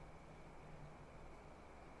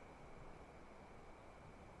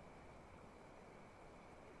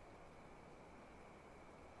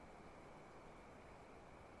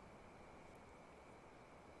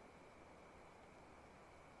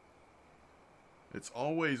 It's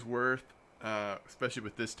always worth, especially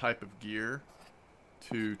with this type of gear,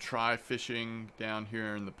 to try fishing down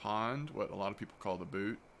here in the pond, what a lot of people call the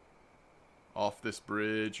boot, off this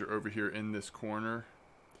bridge or over here in this corner,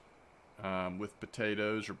 with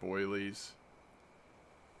potatoes or boilies.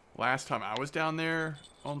 Last time I was down there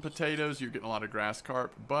on potatoes, you're getting a lot of grass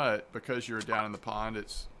carp, but because you're down in the pond,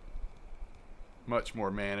 it's much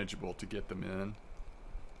more manageable to get them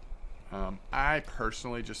in. I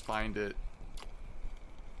personally just find it,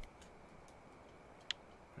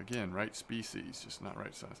 again, right species, just not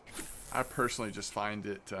right size. I personally just find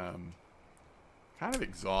it kind of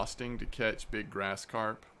exhausting to catch big grass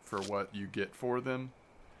carp for what you get for them.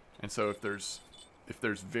 And so if there's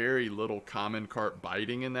very little common carp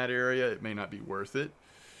biting in that area, it may not be worth it.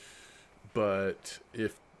 But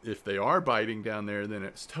if they are biting down there, then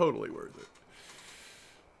it's totally worth it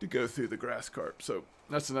to go through the grass carp. So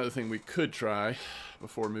that's another thing we could try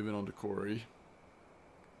before moving on to Corey.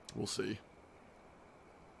 We'll see.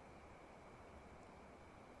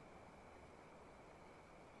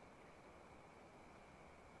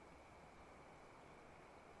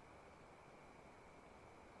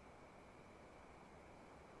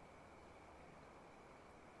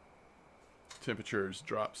 Temperatures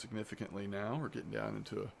drop significantly now. We're getting down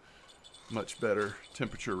into a much better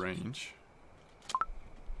temperature range.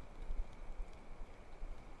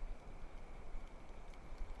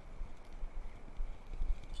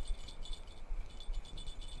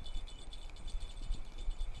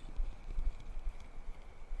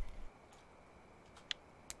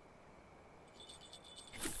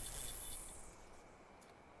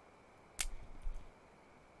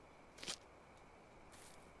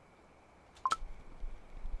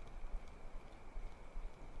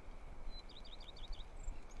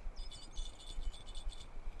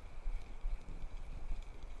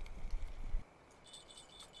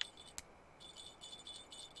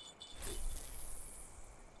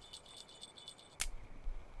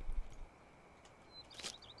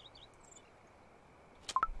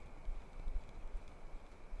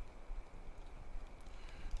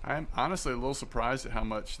 I'm honestly a little surprised at how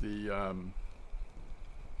much the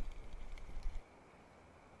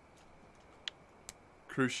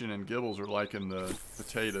crucian and gibbles are liking the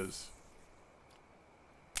potatoes.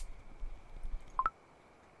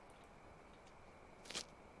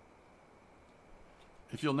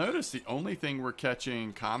 If you'll notice, the only thing we're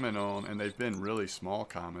catching common on, and they've been really small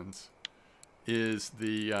commons, is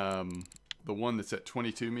the one that's at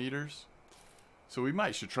 22 meters. So we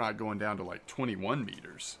should try going down to like 21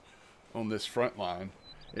 meters on this front line.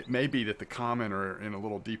 It may be that the common are in a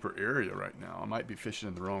little deeper area right now. I might be fishing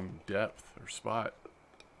in the wrong depth or spot.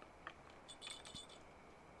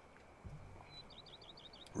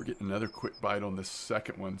 We're getting another quick bite on this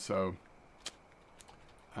second one, so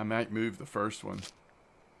I might move the first one.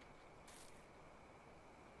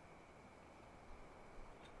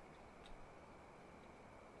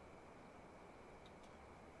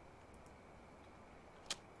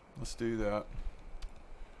 Let's do that.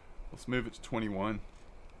 Let's move it to 21.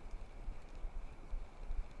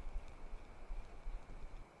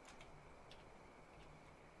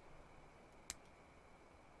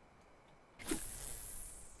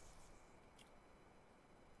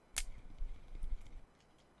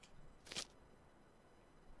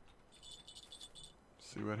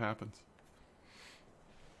 See what happens.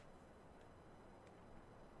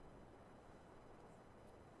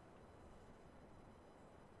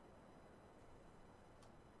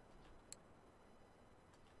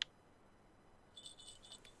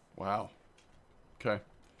 Wow. Okay.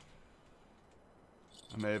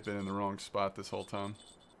 I may have been in the wrong spot this whole time.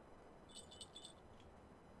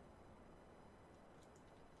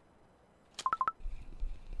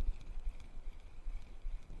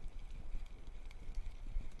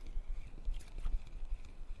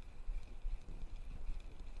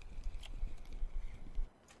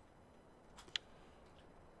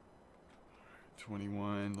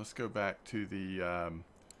 Let's go back to the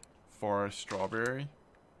forest strawberry.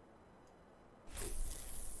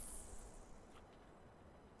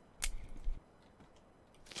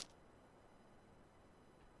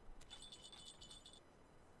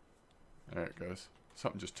 There it goes.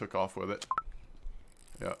 Something just took off with it.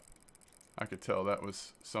 Yep. I could tell that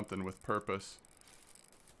was something with purpose.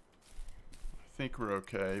 I think we're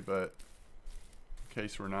okay, but in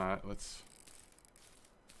case we're not, let's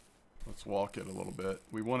walk it a little bit.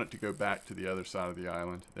 We want it to go back to the other side of the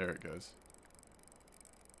island. There it goes.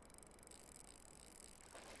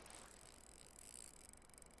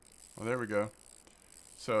 Well, there we go.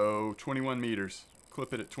 So 21 meters.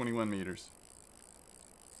 Clip it at 21 meters.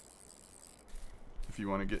 If you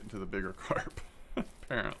want to get into the bigger carp,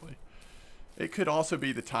 apparently. It could also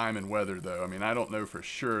be the time and weather, though. I mean, I don't know for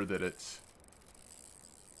sure that it's...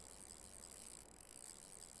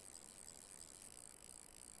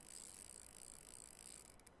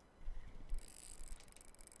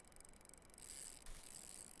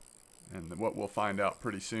 And what we'll find out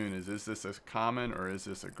pretty soon is this a common or is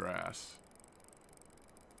this a grass?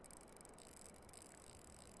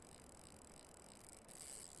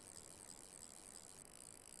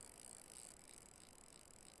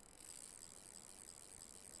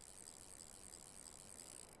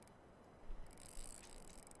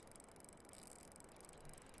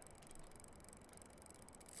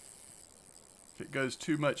 If it goes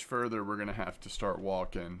too much further, we're going to have to start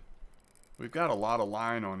walking. We've got a lot of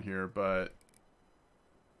line on here, but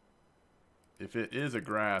if it is a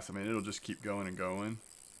grass, I mean, it'll just keep going and going.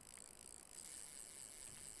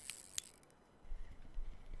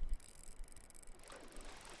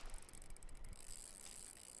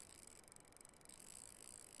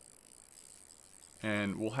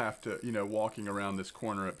 And we'll have to, you know, walking around this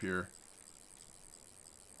corner up here,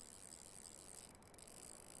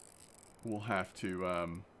 we'll have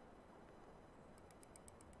to,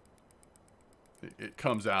 it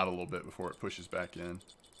comes out a little bit before it pushes back in.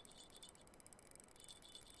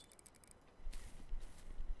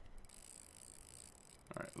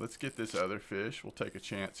 Alright, let's get this other fish. We'll take a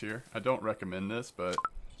chance here. I don't recommend this, but,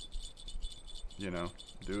 you know,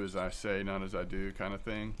 do as I say, not as I do kind of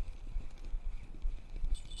thing.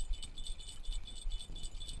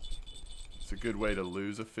 It's a good way to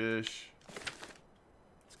lose a fish.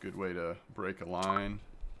 It's a good way to break a line.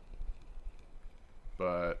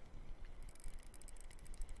 But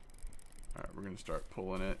alright, we're going to start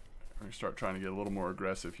pulling it. We're going to start trying to get a little more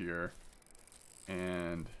aggressive here.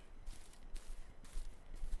 And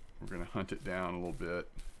we're going to hunt it down a little bit.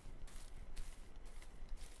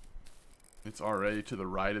 It's already to the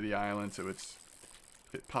right of the island, so if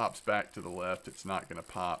it pops back to the left, it's not going to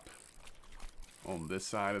pop on this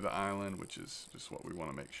side of the island, which is just what we want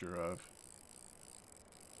to make sure of.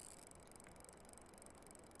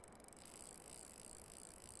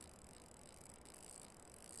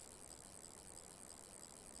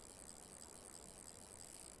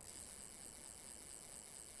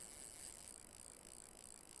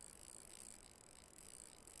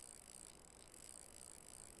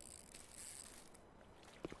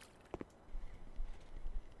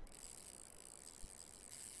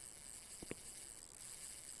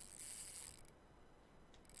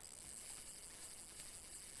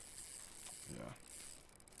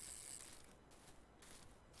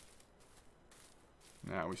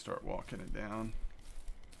 Now we start walking it down.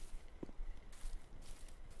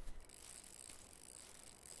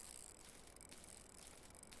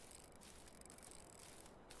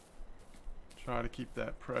 Try to keep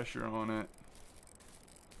that pressure on it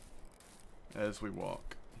as we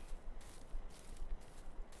walk.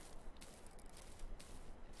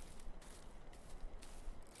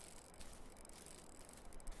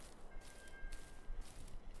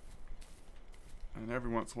 And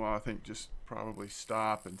every once in a while, I think just probably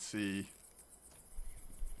stop and see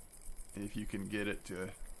if you can get it to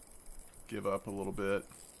give up a little bit.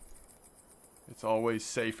 It's always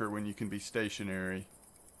safer when you can be stationary.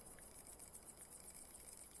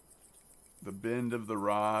 The bend of the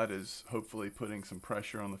rod is hopefully putting some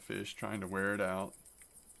pressure on the fish, trying to wear it out.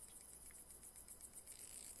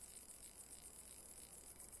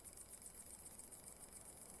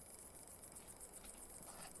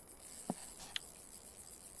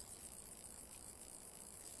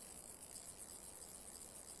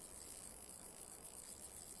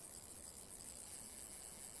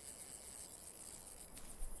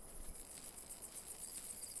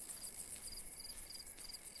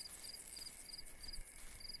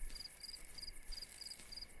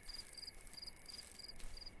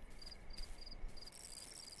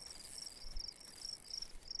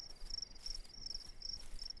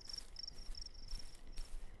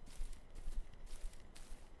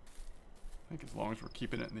 I think as long as we're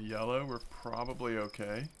keeping it in the yellow, we're probably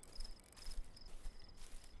okay.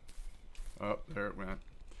 Oh, there it went.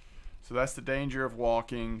 So that's the danger of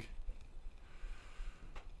walking.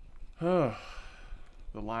 The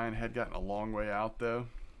line had gotten a long way out though.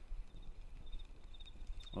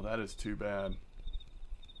 Well, that is too bad.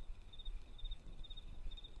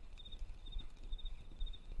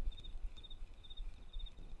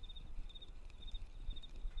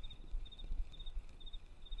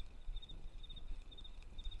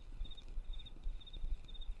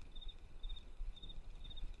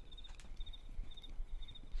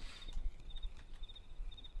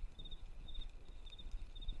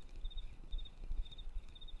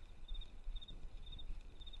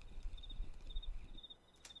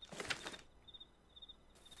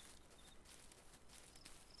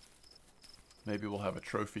 Maybe we'll have a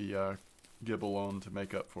trophy gibble on to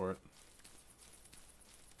make up for it.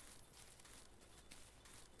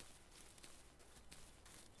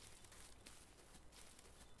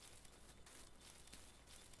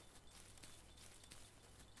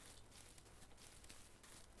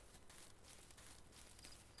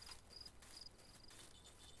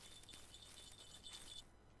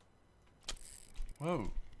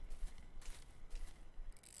 Whoa.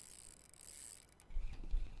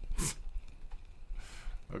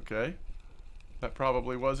 Okay. That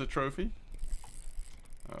probably was a trophy.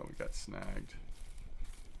 Oh, we got snagged.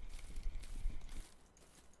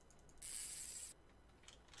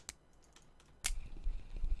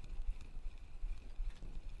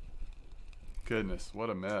 Goodness, what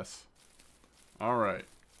a mess. All right.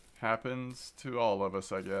 Happens to all of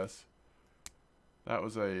us, I guess. That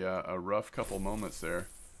was a rough couple moments there.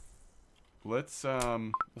 Let's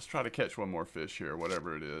try to catch one more fish here,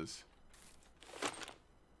 whatever it is.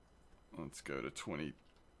 Let's go to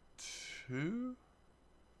 22,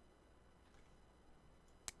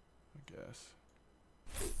 I guess.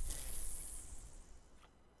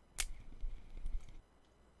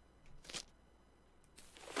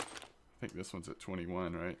 I think this one's at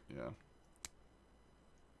 21, right? Yeah.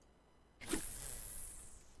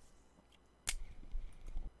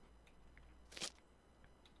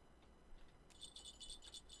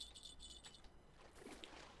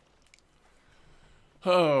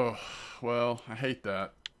 Oh, well, I hate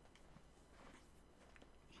that.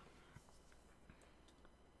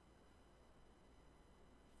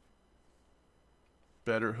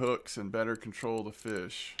 Better hooks and better control of the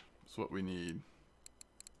fish is what we need.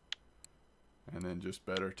 And then just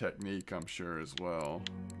better technique, I'm sure, as well.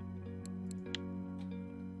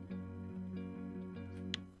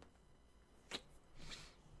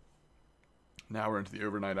 Now we're into the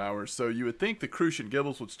overnight hours. So you would think the crucian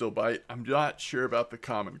gibbles would still bite. I'm not sure about the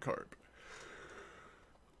common carp.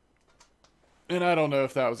 And I don't know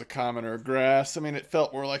if that was a common or a grass. I mean, it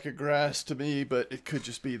felt more like a grass to me, but it could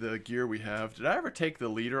just be the gear we have. Did I ever take the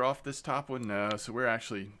leader off this top one? No. So we're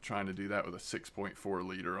actually trying to do that with a 6.4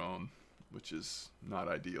 leader on, which is not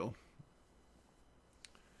ideal.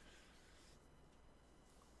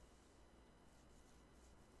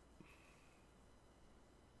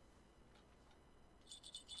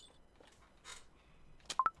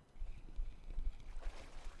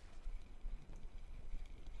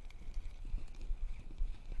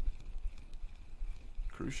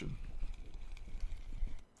 Crucian.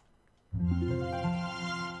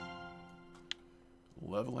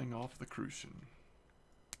 Leveling off the crucian.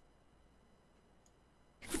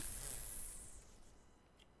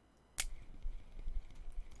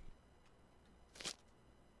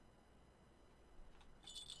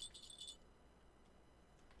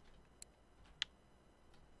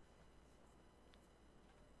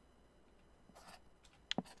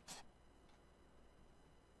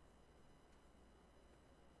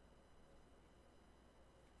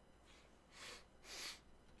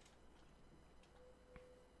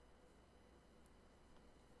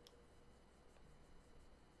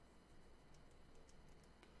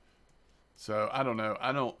 So I don't know.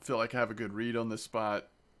 I don't feel like I have a good read on this spot.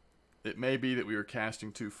 It may be that we were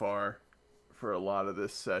casting too far for a lot of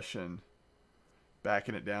this session.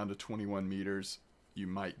 Backing it down to 21 meters, you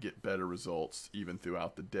might get better results even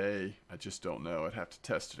throughout the day. I just don't know. I'd have to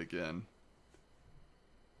test it again.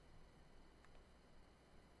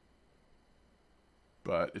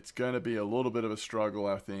 But it's going to be a little bit of a struggle,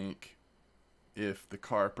 I think, if the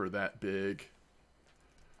carp are that big.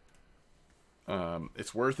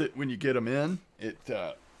 It's worth it when you get them in. It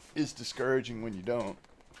is discouraging when you don't.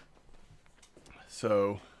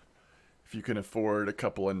 So if you can afford a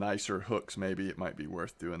couple of nicer hooks, maybe it might be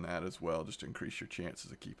worth doing that as well, just to increase your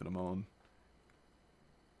chances of keeping them on.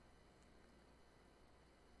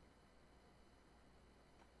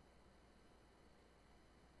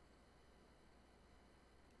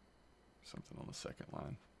 Something on the second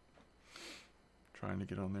line. Trying to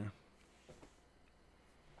get on there.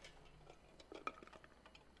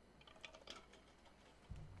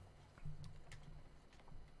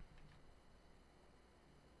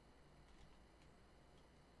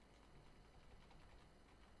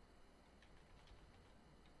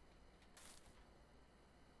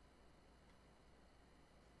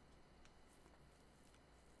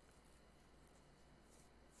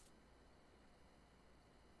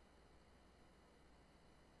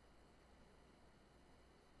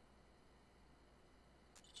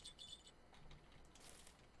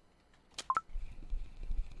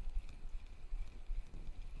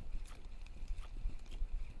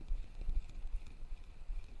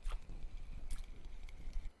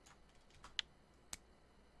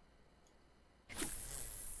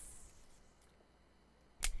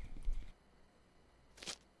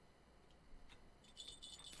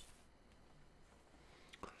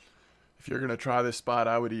 If you're going to try this spot,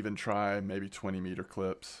 I would even try maybe 20-meter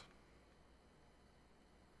clips.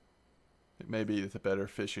 It may be that the better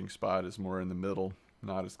fishing spot is more in the middle,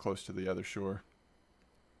 not as close to the other shore.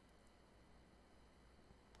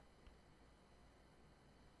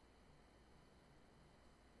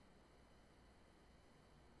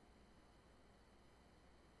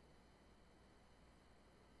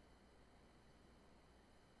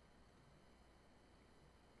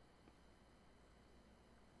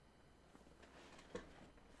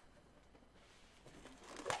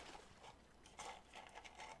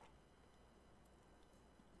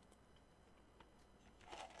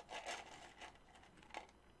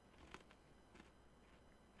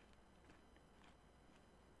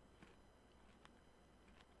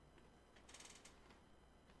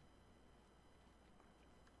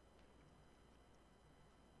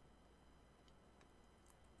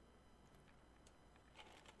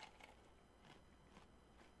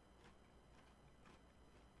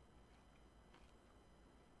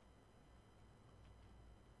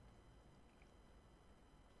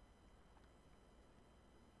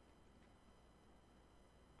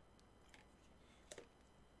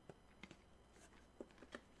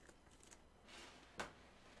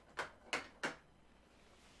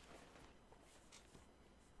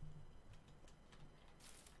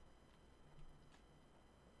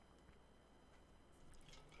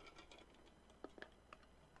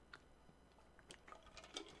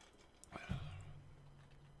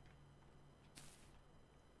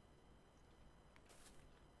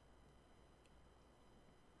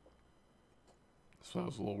 So I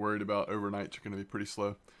was a little worried about overnights are going to be pretty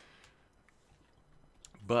slow.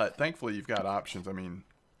 But thankfully you've got options. I mean,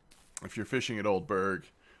 if you're fishing at Old Burg,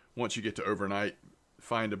 once you get to overnight,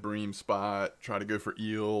 find a bream spot, try to go for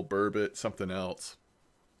eel, burbot, something else.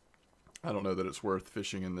 I don't know that it's worth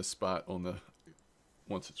fishing in this spot on the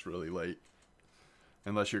once it's really late.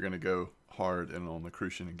 Unless you're going to go hard and on the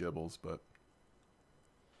crucian and gibbles, but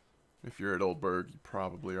if you're at Old Burg, you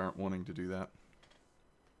probably aren't wanting to do that.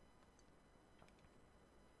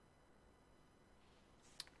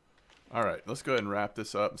 All right, let's go ahead and wrap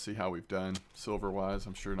this up and see how we've done silver-wise.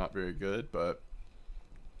 I'm sure not very good, but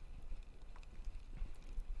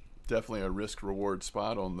definitely a risk-reward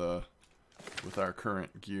spot on the with our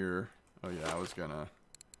current gear. Oh yeah, I was gonna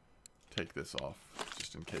take this off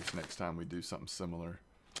just in case next time we do something similar.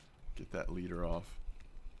 Get that leader off.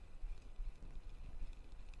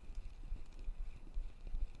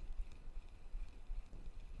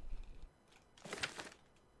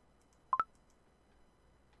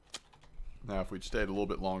 Now, if we'd stayed a little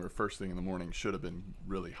bit longer, first thing in the morning should have been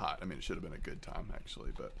really hot. I mean, it should have been a good time,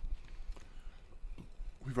 actually, but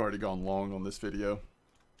we've already gone long on this video.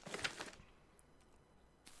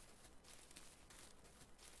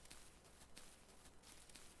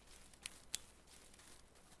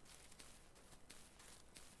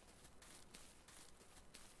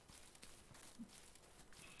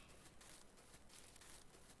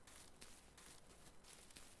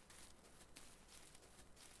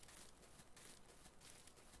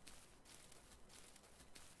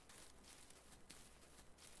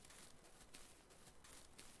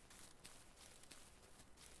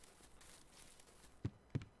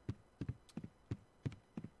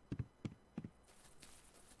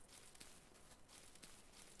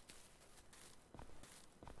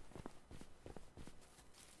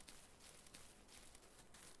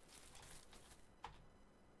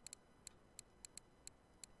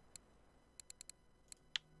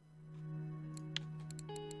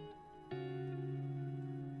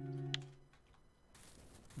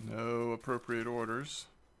 No appropriate orders.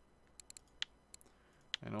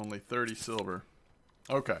 And only 30 silver.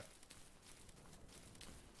 Okay.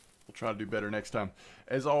 We'll try to do better next time.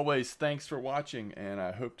 As always, thanks for watching, and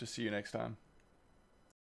I hope to see you next time.